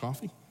get some more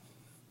coffee?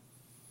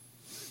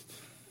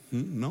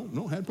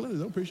 No, had plenty,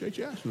 though. Appreciate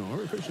you asking. No, I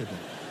really appreciate that.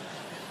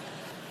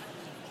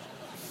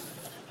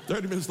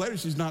 30 minutes later,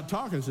 she's not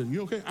talking. I said,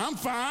 you okay? I'm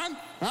fine.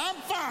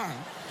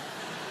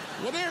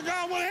 Well, dear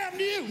God, what happened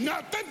to you?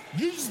 Nothing.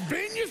 You just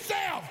being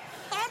yourself.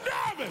 I'm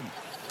driving.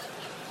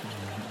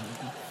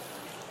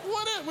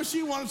 What is? Well,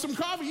 she wanted some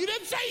coffee. You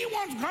didn't say you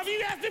wanted some coffee.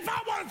 You asked if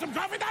I wanted some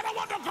coffee. I don't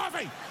want no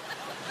coffee.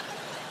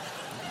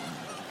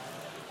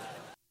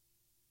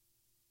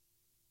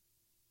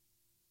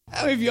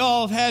 How many of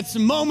y'all have had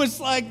some moments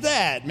like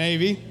that,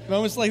 maybe?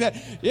 Moments like that.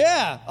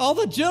 Yeah, all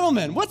the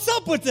gentlemen. What's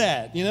up with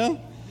that, you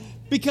know?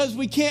 Because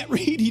we can't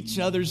read each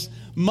other's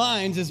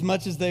minds as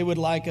much as they would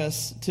like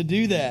us to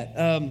do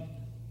that.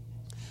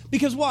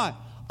 Because why?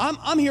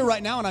 I'm here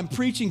right now and I'm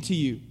preaching to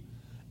you.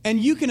 And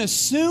you can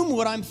assume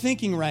what I'm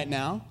thinking right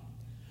now.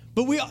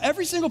 But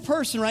every single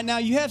person right now,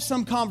 you have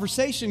some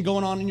conversation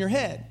going on in your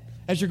head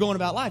as you're going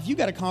about life. You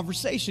got a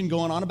conversation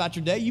going on about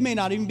your day. You may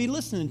not even be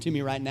listening to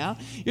me right now.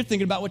 You're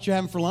thinking about what you're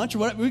having for lunch or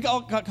whatever. We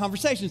all got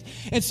conversations.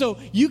 And so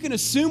you can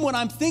assume what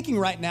I'm thinking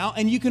right now,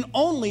 and you can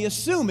only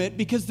assume it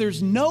because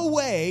there's no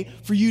way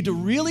for you to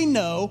really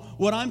know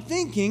what I'm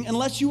thinking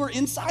unless you are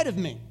inside of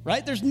me,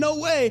 right? There's no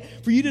way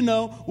for you to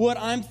know what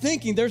I'm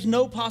thinking. There's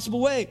no possible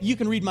way. You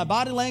can read my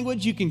body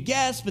language, you can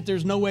guess, but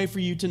there's no way for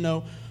you to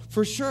know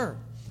for sure.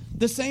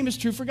 The same is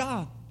true for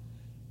God.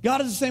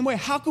 God is the same way.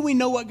 How can we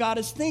know what God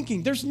is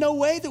thinking? There's no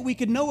way that we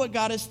could know what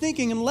God is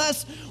thinking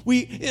unless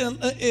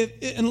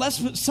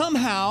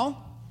somehow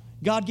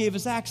God gave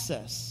us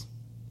access.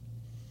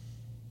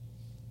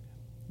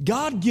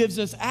 God gives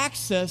us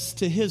access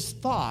to his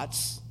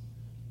thoughts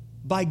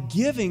by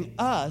giving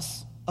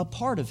us a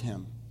part of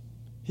him,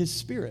 his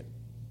Spirit.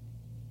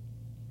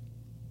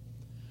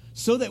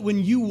 So that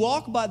when you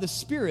walk by the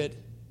Spirit,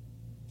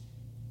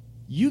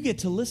 you get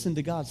to listen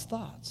to God's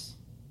thoughts.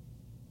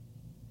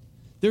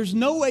 There's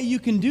no way you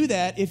can do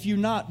that if you're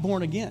not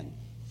born again.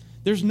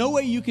 There's no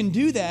way you can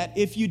do that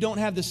if you don't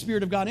have the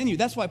Spirit of God in you.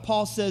 That's why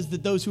Paul says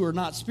that those who are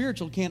not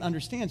spiritual can't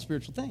understand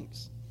spiritual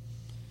things.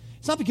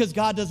 It's not because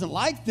God doesn't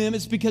like them.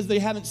 It's because they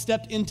haven't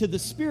stepped into the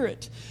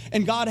Spirit.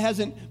 And God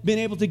hasn't been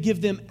able to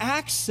give them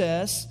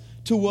access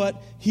to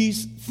what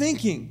he's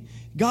thinking.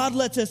 God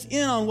lets us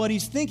in on what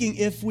he's thinking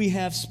if we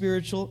have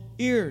spiritual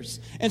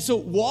ears. And so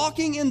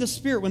walking in the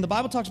Spirit, when the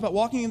Bible talks about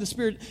walking in the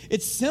Spirit,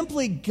 it's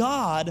simply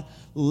God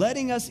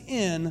letting us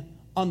in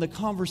on the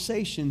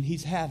conversation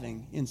he's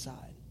having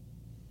inside.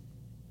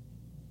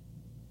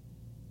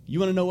 You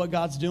want to know what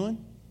God's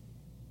doing?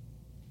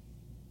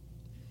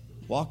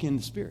 Walk in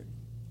the Spirit.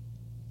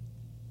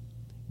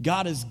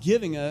 God is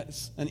giving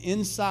us an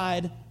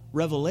inside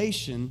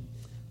revelation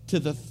to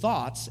the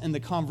thoughts and the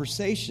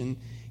conversation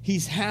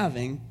he's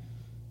having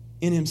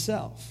in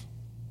himself.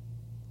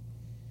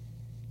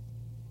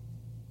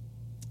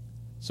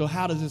 So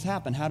how does this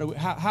happen?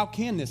 How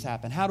can this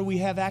happen? How do we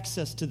have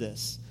access to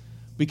this?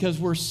 Because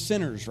we're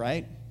sinners,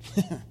 right?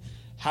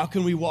 How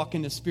can we walk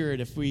in the Spirit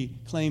if we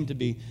claim to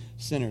be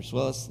sinners?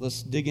 Well,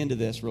 let's dig into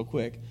this real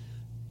quick.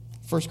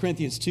 1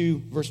 Corinthians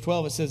 2, verse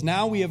 12, it says,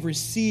 "Now we have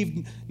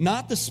received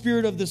not the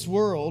spirit of this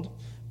world,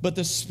 but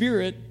the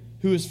Spirit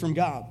who is from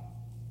God,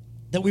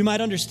 that we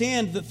might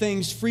understand the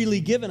things freely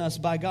given us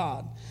by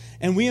God.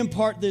 And we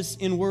impart this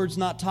in words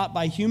not taught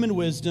by human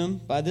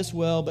wisdom, by this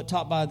well, but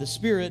taught by the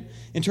Spirit,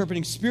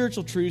 interpreting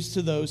spiritual truths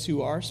to those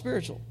who are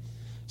spiritual."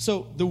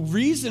 So the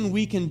reason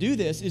we can do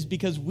this is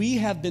because we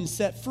have been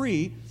set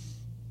free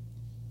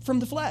from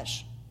the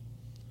flesh.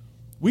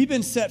 We've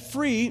been set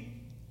free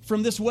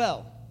from this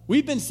well.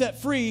 We've been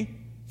set free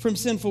from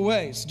sinful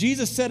ways.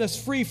 Jesus set us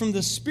free from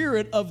the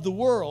spirit of the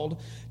world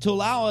to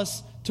allow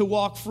us to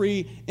walk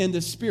free in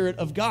the Spirit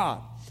of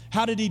God.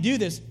 How did he do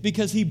this?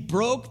 Because he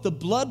broke the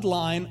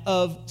bloodline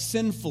of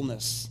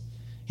sinfulness.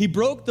 He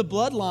broke the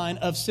bloodline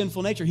of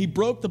sinful nature. He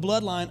broke the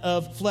bloodline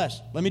of flesh.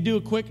 Let me do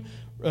a quick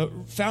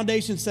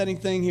foundation setting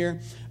thing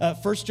here.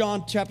 1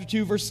 John chapter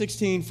 2, verse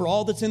 16. "For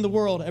all that's in the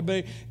world,"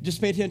 everybody just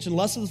pay attention,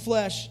 "lust of the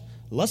flesh,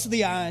 lust of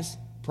the eyes,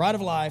 pride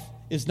of life,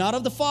 is not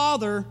of the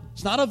Father,"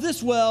 it's not of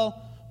this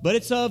well, but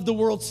it's of the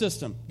world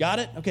system. Got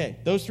it? Okay,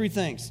 those three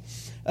things.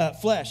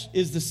 Flesh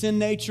is the sin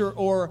nature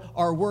or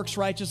our works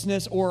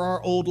righteousness or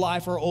our old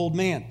life or old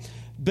man.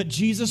 But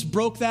Jesus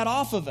broke that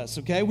off of us,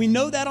 okay? We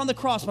know that on the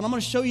cross, but I'm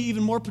going to show you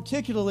even more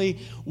particularly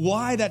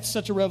why that's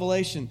such a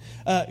revelation.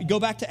 Go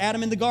back to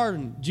Adam in the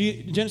garden,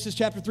 Genesis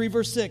chapter 3,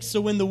 verse 6.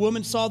 "So when the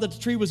woman saw that the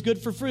tree was good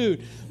for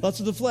food, lust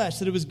of the flesh,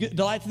 that it was good,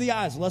 delight to the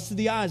eyes, lust of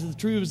the eyes, that the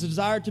tree was a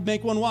desire to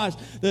make one wise,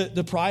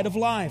 the pride of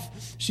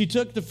life. She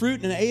took the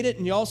fruit and ate it,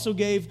 and he also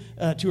gave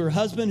to her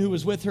husband who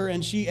was with her,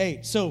 and she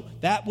ate." So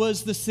that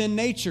was the sin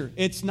nature.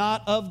 It's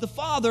not of the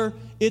Father,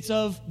 it's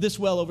of this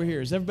well over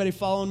here. Is everybody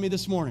following me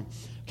this morning?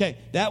 Okay,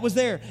 that was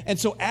there. And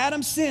so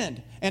Adam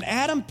sinned, and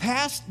Adam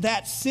passed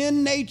that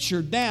sin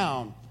nature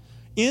down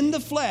in the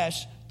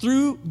flesh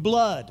through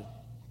blood.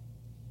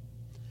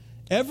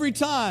 Every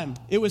time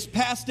it was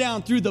passed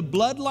down through the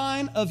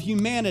bloodline of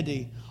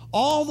humanity,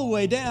 all the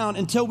way down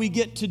until we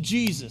get to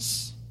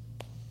Jesus.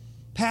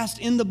 Passed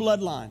in the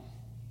bloodline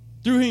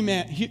through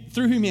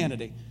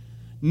humanity.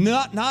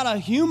 Not a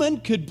human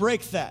could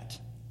break that.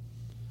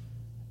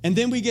 And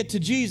then we get to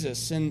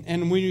Jesus, and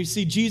when we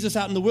see Jesus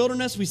out in the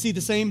wilderness, we see the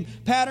same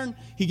pattern.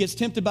 He gets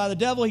tempted by the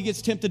devil. He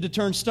gets tempted to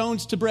turn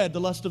stones to bread, the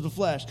lust of the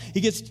flesh.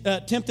 He gets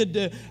tempted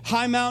to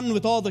high mountain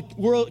with all the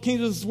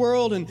kingdoms of this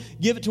world and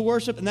give it to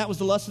worship, and that was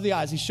the lust of the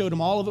eyes. He showed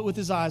him all of it with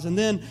his eyes. And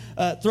then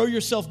throw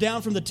yourself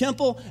down from the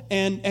temple,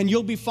 and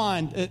you'll be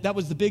fine. That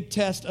was the big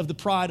test of the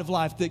pride of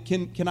life, that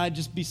can I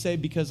just be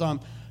saved because I'm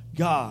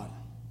God?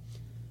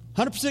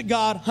 100%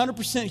 God,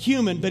 100%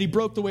 human, but he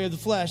broke the way of the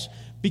flesh,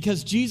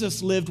 because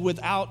Jesus lived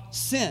without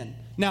sin.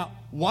 Now,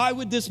 why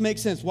would this make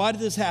sense? Why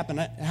did this happen?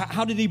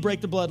 How did he break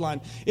the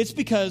bloodline? It's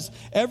because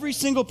every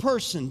single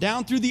person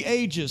down through the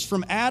ages,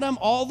 from Adam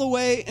all the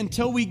way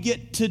until we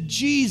get to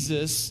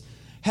Jesus,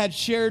 had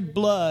shared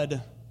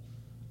blood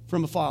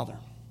from a father.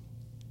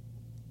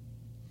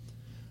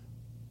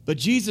 But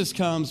Jesus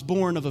comes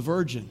born of a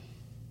virgin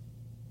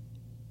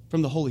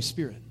from the Holy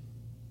Spirit.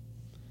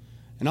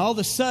 And all of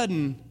a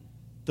sudden,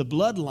 the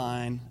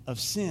bloodline of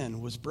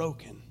sin was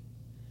broken.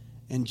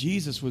 And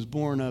Jesus was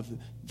born of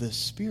the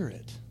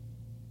Spirit.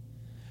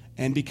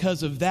 And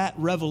because of that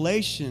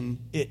revelation,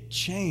 it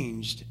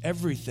changed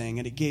everything.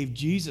 And it gave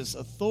Jesus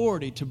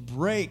authority to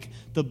break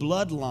the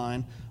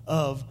bloodline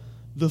of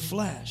the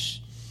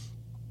flesh.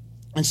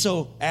 And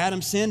so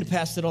Adam sinned,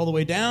 passed it all the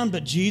way down,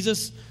 but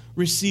Jesus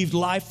received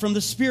life from the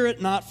Spirit,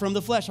 not from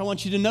the flesh. I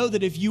want you to know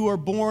that if you are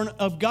born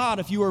of God,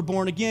 if you are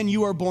born again,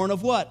 you are born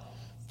of what?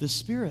 The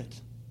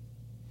Spirit.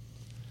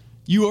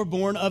 You are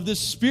born of the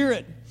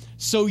Spirit.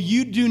 So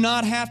you do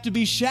not have to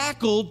be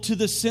shackled to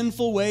the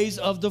sinful ways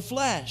of the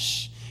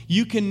flesh.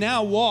 You can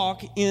now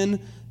walk in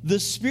the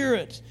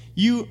Spirit.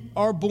 You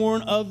are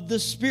born of the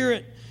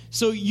Spirit.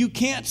 So you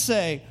can't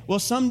say, well,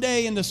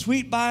 someday in the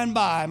sweet by and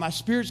by, my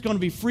spirit's going to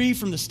be free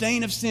from the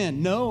stain of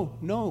sin.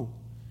 No.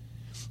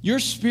 Your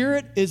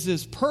spirit is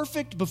as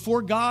perfect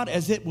before God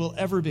as it will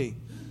ever be.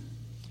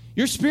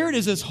 Your spirit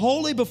is as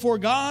holy before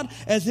God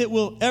as it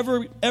will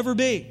ever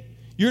be.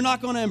 You're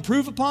not going to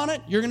improve upon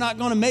it. You're not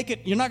going to make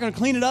it, you're not going to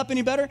clean it up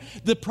any better.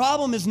 The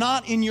problem is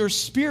not in your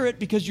spirit,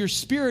 because your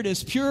spirit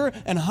is pure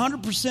and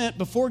 100%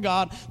 before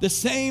God, the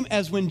same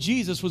as when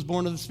Jesus was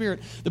born of the Spirit.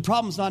 The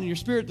problem is not in your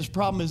spirit. The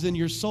problem is in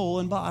your soul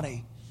and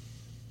body.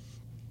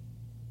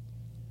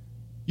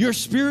 Your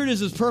spirit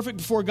is as perfect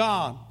before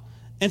God.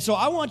 And so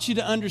I want you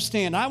to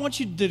understand, I want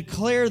you to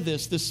declare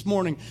this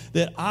morning,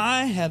 that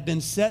I have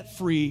been set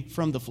free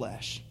from the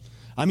flesh.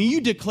 I mean,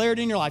 you declare it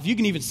in your life. You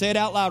can even say it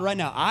out loud right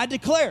now. I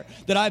declare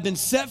that I've been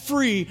set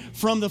free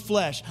from the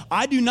flesh.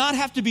 I do not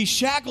have to be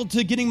shackled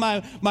to getting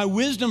my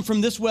wisdom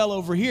from this well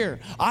over here.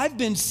 I've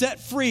been set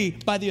free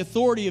by the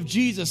authority of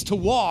Jesus to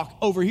walk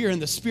over here in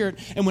the Spirit.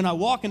 And when I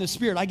walk in the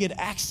Spirit, I get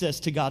access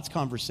to God's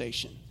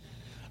conversation.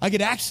 I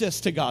get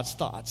access to God's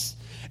thoughts.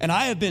 And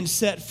I have been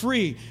set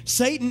free.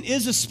 Satan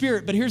is a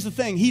spirit, but here's the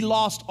thing. He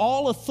lost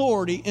all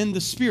authority in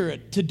the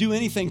Spirit to do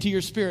anything to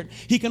your spirit.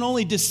 He can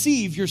only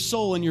deceive your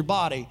soul and your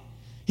body.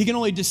 He can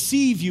only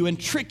deceive you and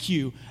trick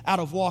you out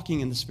of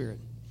walking in the Spirit.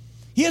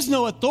 He has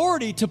no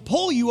authority to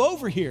pull you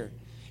over here.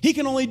 He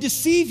can only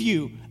deceive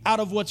you out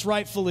of what's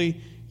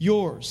rightfully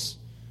yours.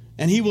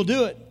 And he will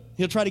do it.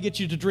 He'll try to get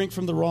you to drink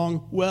from the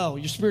wrong well.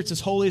 Your spirit's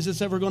as holy as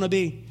it's ever going to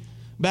be.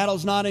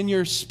 Battle's not in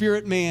your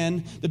spirit,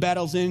 man. The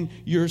battle's in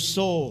your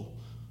soul.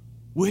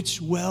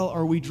 Which well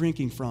are we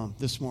drinking from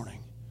this morning?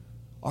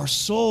 Our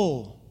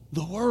soul,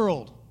 the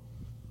world,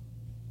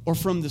 or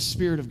from the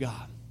Spirit of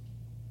God?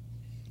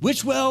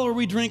 Which well are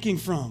we drinking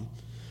from?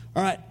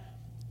 All right,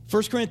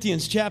 1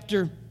 Corinthians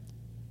chapter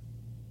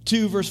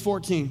 2, verse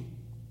 14.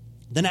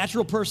 The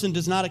natural person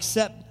does not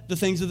accept the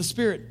things of the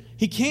Spirit.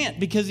 He can't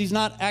because he's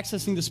not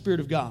accessing the Spirit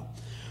of God.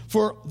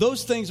 For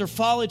those things are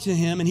folly to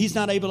him, and he's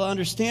not able to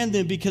understand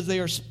them because they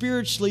are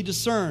spiritually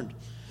discerned.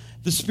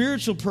 The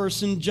spiritual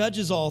person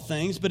judges all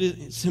things, but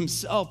is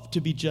himself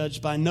to be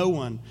judged by no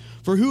one.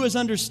 For who has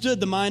understood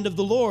the mind of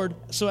the Lord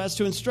so as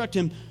to instruct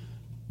him?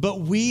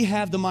 But we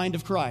have the mind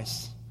of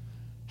Christ.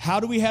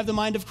 How do we have the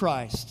mind of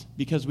Christ?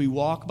 Because we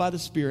walk by the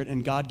Spirit,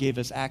 and God gave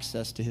us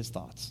access to his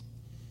thoughts.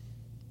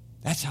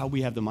 That's how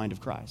we have the mind of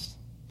Christ.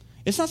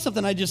 It's not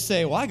something I just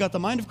say, well, I got the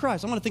mind of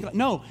Christ. I want to think about it.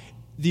 No.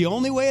 The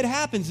only way it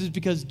happens is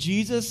because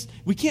Jesus,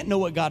 we can't know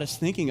what God is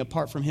thinking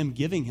apart from him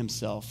giving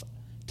himself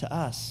to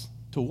us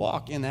to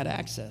walk in that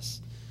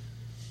access.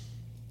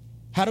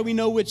 How do we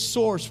know which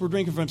source we're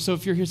drinking from? So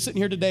if you're sitting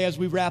here today as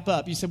we wrap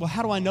up, you say, well,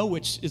 how do I know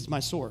which is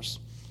my source?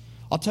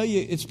 I'll tell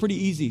you, it's pretty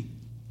easy.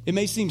 It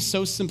may seem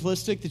so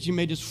simplistic that you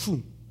may just,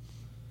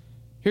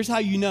 Here's how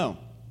you know.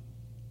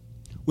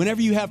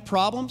 Whenever you have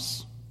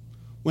problems,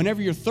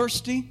 whenever you're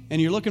thirsty and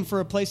you're looking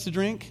for a place to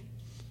drink,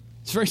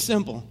 it's very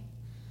simple.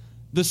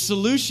 The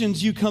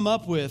solutions you come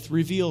up with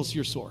reveals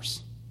your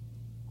source.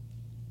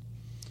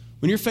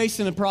 When you're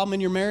facing a problem in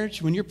your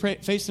marriage, when you're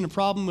facing a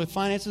problem with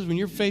finances, when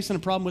you're facing a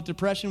problem with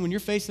depression, when you're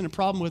facing a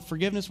problem with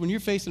forgiveness, when you're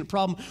facing a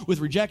problem with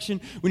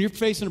rejection, when you're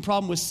facing a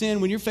problem with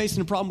sin, when you're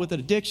facing a problem with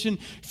addiction,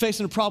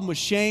 facing a problem with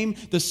shame,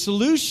 the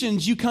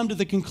solutions you come to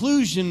the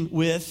conclusion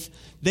with,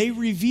 they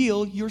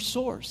reveal your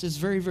source. It's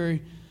very,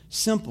 very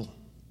simple.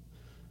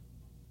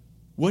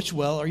 Which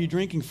well are you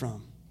drinking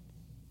from?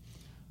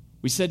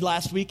 We said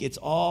last week, it's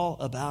all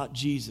about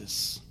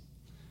Jesus.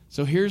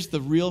 So here's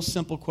the real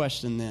simple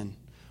question then.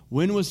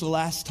 When was the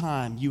last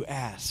time you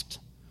asked,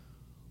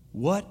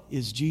 what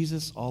is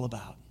Jesus all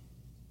about?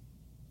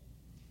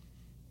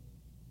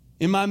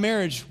 In my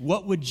marriage,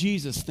 what would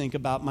Jesus think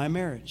about my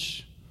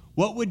marriage?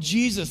 What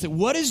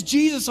is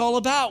Jesus all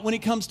about when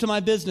it comes to my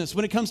business,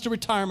 when it comes to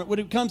retirement, when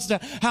it comes to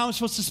how I'm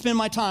supposed to spend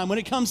my time, when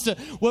it comes to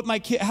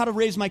how to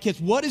raise my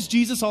kids? What is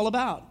Jesus all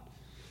about?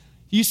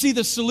 You see,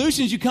 the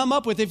solutions you come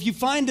up with, if you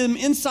find them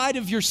inside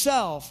of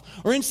yourself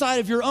or inside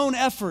of your own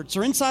efforts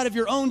or inside of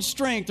your own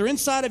strength or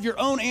inside of your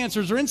own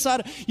answers or inside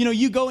of,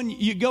 you go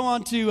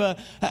on to, how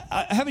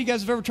many of you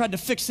guys have ever tried to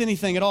fix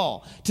anything at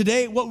all?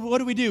 Today,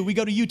 what do? We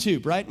go to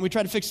YouTube, right? And we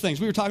try to fix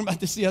things. We were talking about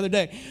this the other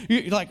day.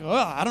 You're like,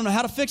 I don't know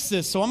how to fix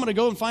this, so I'm going to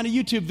go and find a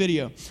YouTube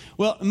video.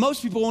 Well,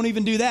 most people won't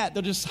even do that.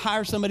 They'll just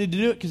hire somebody to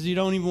do it because you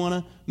don't even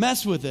want to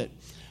mess with it.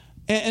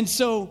 And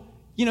so,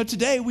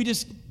 today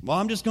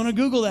I'm just going to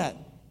Google that.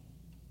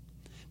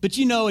 But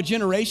a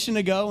generation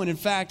ago, and in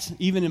fact,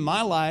 even in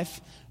my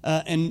life,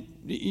 and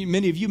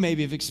many of you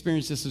maybe have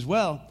experienced this as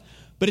well,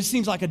 but it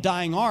seems like a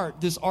dying art,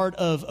 this art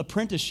of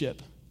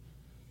apprenticeship.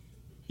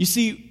 You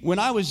see, when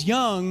I was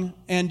young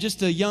and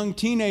just a young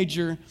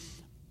teenager,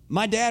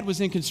 my dad was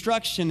in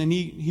construction and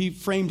he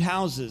framed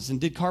houses and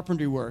did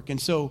carpentry work.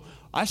 And so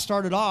I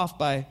started off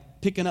by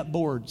picking up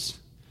boards,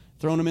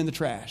 throwing them in the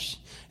trash.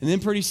 And then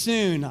pretty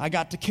soon, I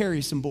got to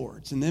carry some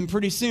boards. And then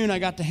pretty soon, I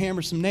got to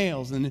hammer some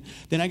nails. And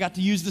then I got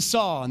to use the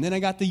saw. And then I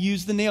got to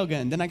use the nail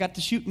gun. Then I got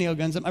to shoot nail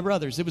guns at my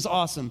brothers. It was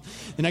awesome.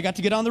 Then I got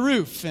to get on the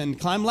roof and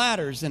climb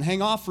ladders and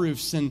hang off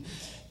roofs.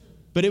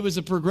 But it was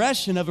a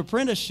progression of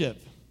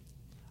apprenticeship.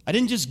 I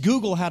didn't just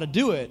Google how to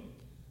do it.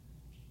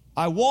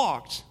 I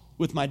walked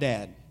with my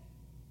dad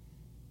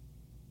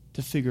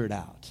to figure it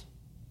out.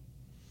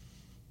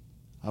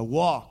 I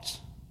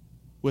walked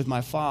with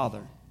my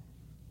father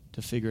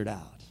to figure it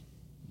out.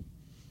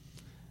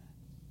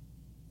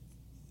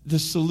 The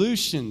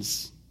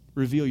solutions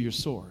reveal your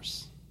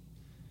source.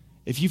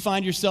 If you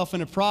find yourself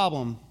in a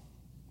problem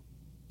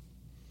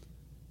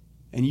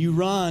and you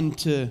run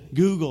to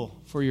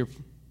Google for your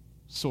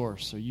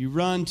source, or you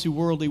run to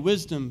worldly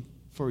wisdom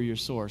for your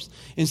source,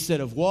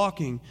 instead of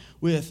walking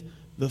with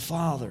the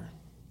Father.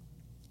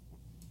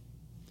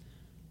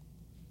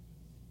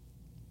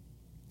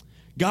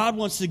 God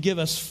wants to give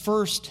us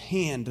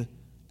first-hand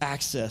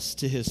access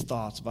to his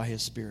thoughts by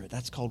his Spirit.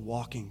 That's called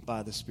walking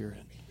by the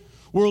Spirit.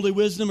 Worldly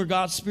wisdom or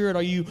God's Spirit,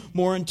 are you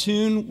more in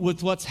tune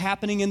with what's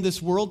happening in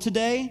this world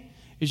today?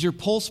 Is your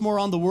pulse more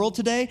on the world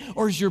today?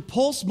 Or is your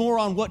pulse more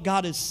on what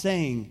God is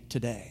saying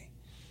today?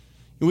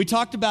 And we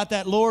talked about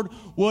that. Lord,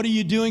 what are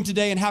you doing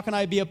today and how can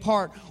I be a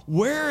part?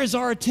 Where is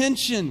our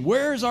attention?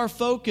 Where is our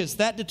focus?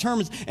 That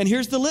determines. And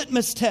here's the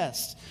litmus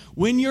test.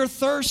 When you're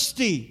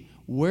thirsty,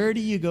 where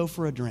do you go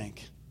for a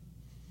drink?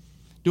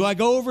 Do I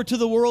go over to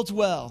the world's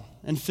well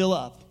and fill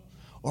up?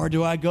 Or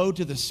do I go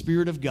to the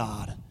Spirit of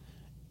God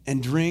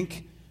and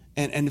drink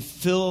and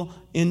fill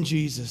in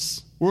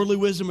Jesus? Worldly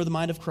wisdom or the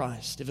mind of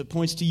Christ. If it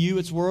points to you,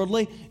 it's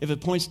worldly. If it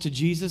points to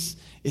Jesus,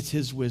 it's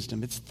his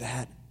wisdom. It's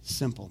that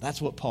simple.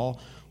 That's what Paul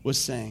was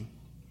saying.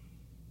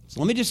 So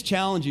let me just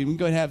challenge you. We can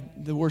go ahead and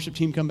have the worship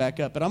team come back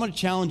up, but I'm going to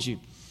challenge you.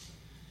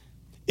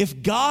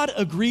 If God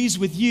agrees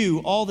with you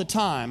all the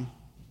time,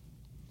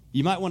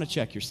 you might want to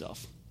check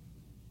yourself.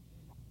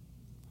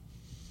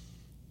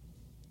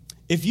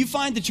 If you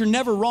find that you're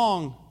never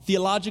wrong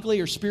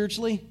theologically or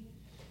spiritually,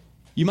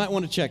 you might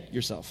want to check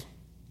yourself.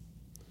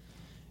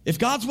 If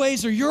God's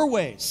ways are your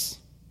ways,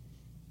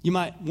 you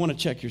might want to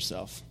check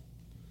yourself.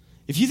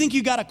 If you think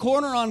you got a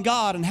corner on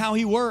God and how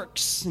he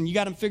works and you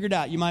got him figured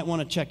out, you might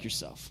want to check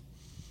yourself.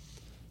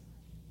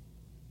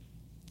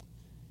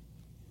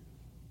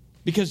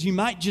 Because you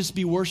might just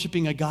be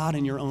worshiping a God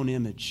in your own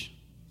image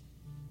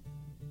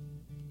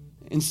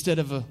instead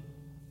of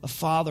a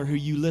father who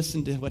you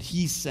listen to what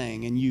he's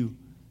saying and you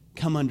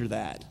come under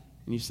that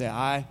and you say,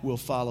 I will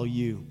follow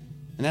you.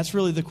 And that's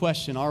really the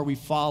question. Are we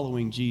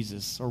following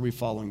Jesus or are we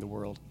following the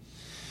world?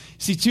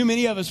 See, too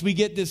many of us, we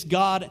get this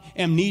God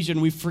amnesia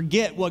and we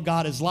forget what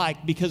God is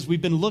like because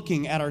we've been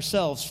looking at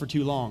ourselves for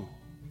too long.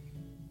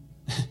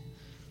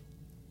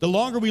 The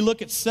longer we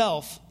look at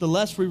self, the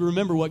less we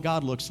remember what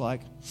God looks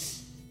like.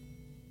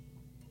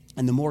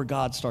 And the more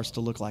God starts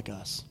to look like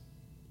us.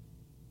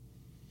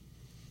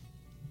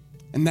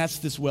 And that's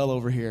this well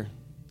over here.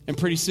 And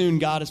pretty soon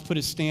God has put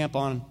his stamp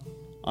on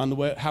the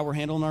way, how we're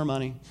handling our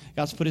money.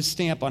 God's put his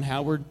stamp on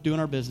how we're doing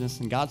our business.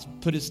 And God's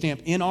put his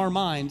stamp in our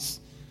minds.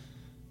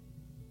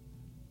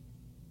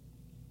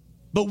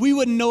 But we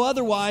wouldn't know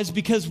otherwise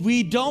because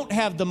we don't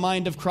have the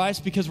mind of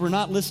Christ because we're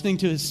not listening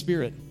to his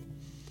Spirit.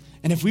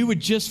 And if we would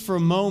just for a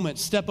moment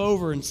step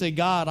over and say,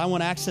 God, I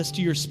want access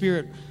to your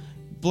Spirit.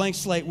 Blank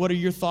slate, what are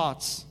your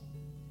thoughts?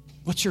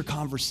 What's your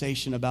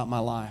conversation about my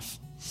life?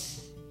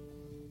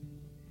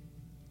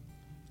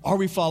 Are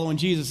we following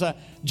Jesus?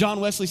 John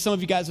Wesley, some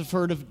of you guys have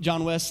heard of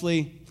John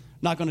Wesley. I'm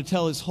not going to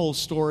tell his whole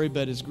story,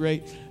 but his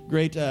great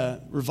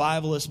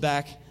revivalist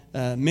back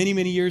many,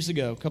 many years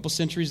ago, a couple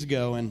centuries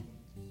ago.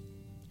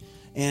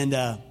 And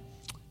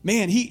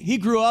man, he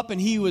grew up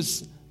and he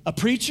was a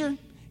preacher.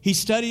 He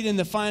studied in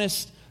the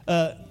finest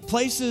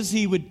places.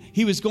 He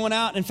was going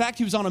out. In fact,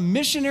 he was on a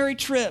missionary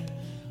trip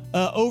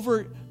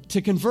over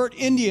to convert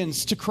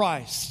Indians to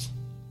Christ.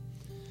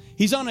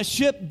 He's on a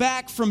ship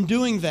back from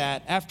doing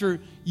that after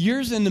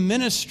years in the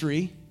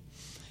ministry.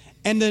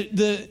 And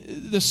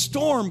the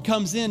storm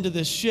comes into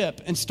this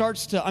ship and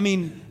starts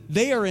to,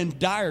 they are in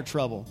dire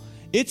trouble.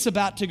 It's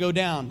about to go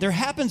down. There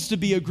happens to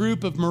be a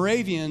group of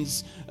Moravian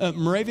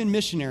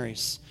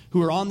missionaries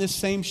who are on this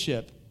same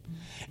ship.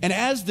 And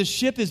as the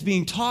ship is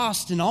being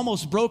tossed and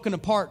almost broken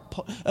apart,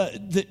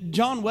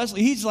 John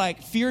Wesley, he's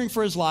like fearing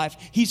for his life.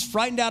 He's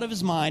frightened out of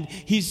his mind.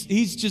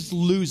 He's just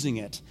losing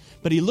it.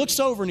 But he looks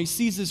over and he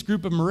sees this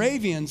group of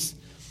Moravians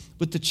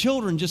with the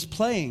children just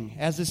playing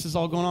as this is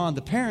all going on.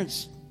 The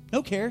parents,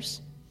 no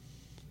cares.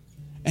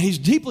 And he's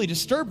deeply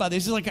disturbed by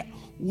this. He's like,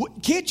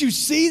 can't you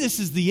see this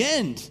is the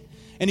end?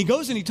 And he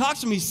goes and he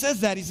talks to him. He says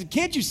that. He said,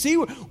 can't you see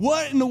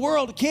what in the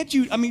world? Can't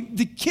you,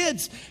 the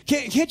kids,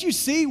 can't you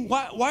see?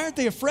 Why aren't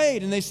they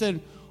afraid? And they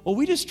said, well,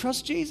 we just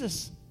trust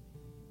Jesus.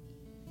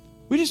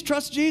 We just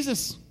trust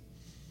Jesus.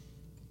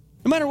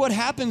 No matter what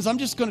happens, I'm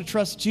just going to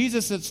trust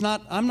Jesus.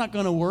 I'm not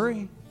going to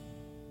worry.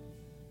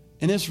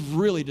 And this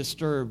really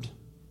disturbed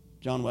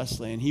John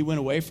Wesley. And he went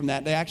away from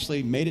that. They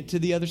actually made it to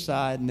the other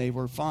side and they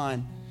were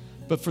fine.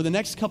 But for the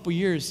next couple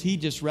years, he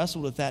just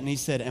wrestled with that. And he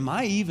said, am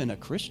I even a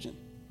Christian?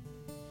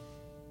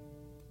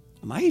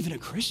 Am I even a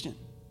Christian?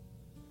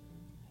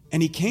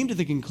 And he came to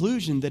the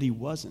conclusion that he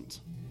wasn't.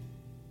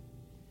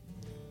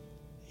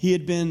 He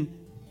had been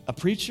a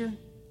preacher.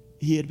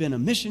 He had been a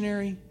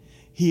missionary.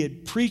 He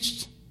had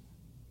preached.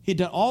 He had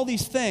done all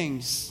these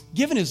things,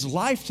 given his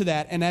life to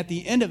that. And at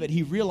the end of it,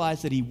 he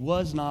realized that he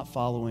was not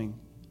following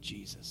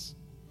Jesus.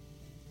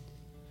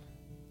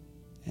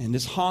 And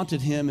this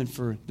haunted him. And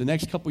for the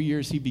next couple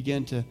years, he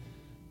began to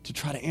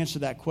try to answer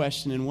that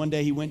question. And one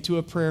day he went to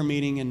a prayer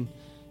meeting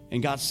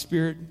and God's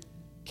Spirit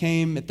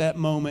came at that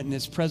moment, and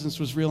his presence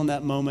was real in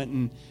that moment.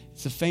 And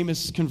it's a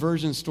famous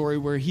conversion story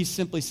where he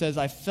simply says,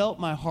 I felt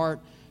my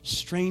heart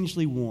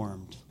strangely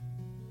warmed,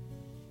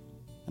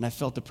 and I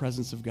felt the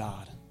presence of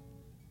God,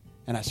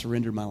 and I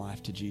surrendered my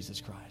life to Jesus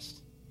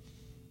Christ.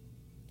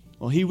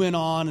 Well, he went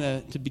on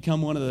to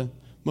become one of the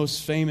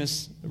most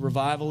famous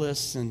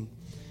revivalists, and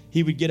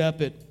He would get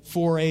up at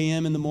 4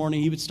 a.m. in the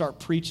morning. He would start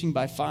preaching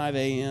by 5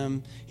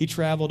 a.m. He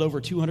traveled over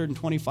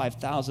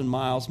 225,000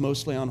 miles,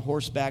 mostly on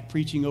horseback,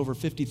 preaching over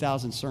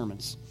 50,000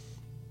 sermons.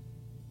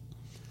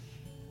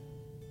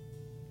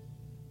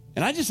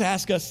 And I just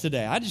ask us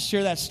today, I just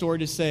share that story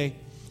to say,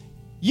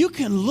 you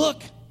can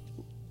look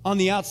on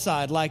the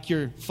outside like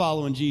you're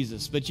following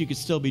Jesus, but you could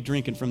still be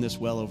drinking from this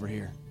well over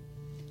here.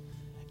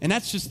 And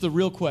that's just the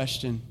real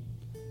question.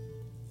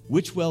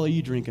 Which well are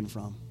you drinking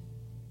from?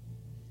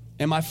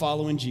 Am I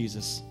following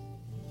Jesus?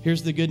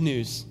 Here's the good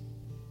news.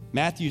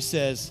 Matthew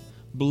says,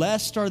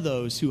 blessed are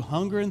those who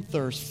hunger and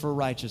thirst for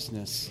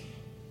righteousness.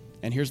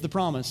 And here's the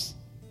promise,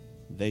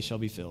 they shall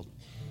be filled.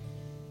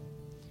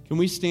 Can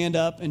we stand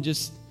up and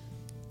just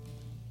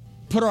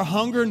put our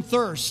hunger and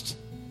thirst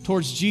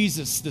towards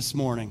Jesus this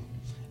morning?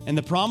 And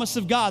the promise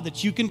of God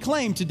that you can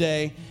claim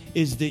today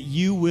is that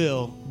you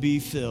will be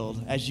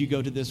filled as you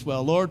go to this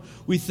well. Lord,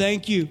 we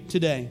thank you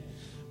today.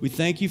 We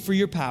thank you for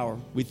your power.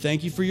 We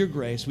thank you for your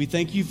grace. We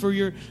thank you for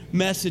your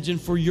message and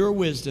for your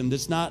wisdom.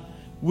 That's not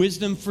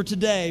wisdom for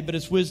today, but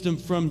it's wisdom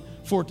from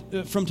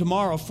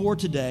tomorrow for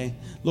today.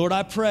 Lord,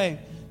 I pray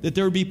that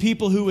there would be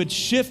people who would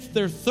shift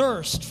their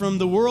thirst from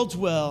the world's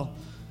well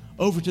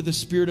over to the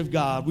Spirit of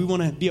God. We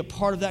want to be a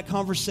part of that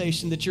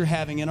conversation that you're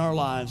having in our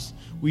lives.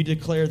 We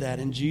declare that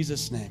in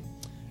Jesus' name.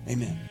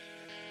 Amen.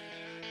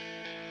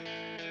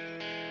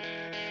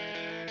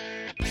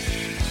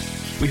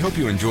 We hope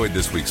you enjoyed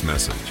this week's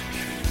message.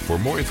 For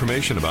more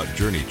information about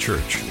Journey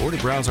Church or to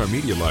browse our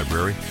media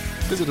library,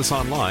 visit us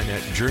online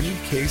at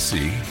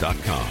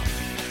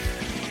journeykc.com.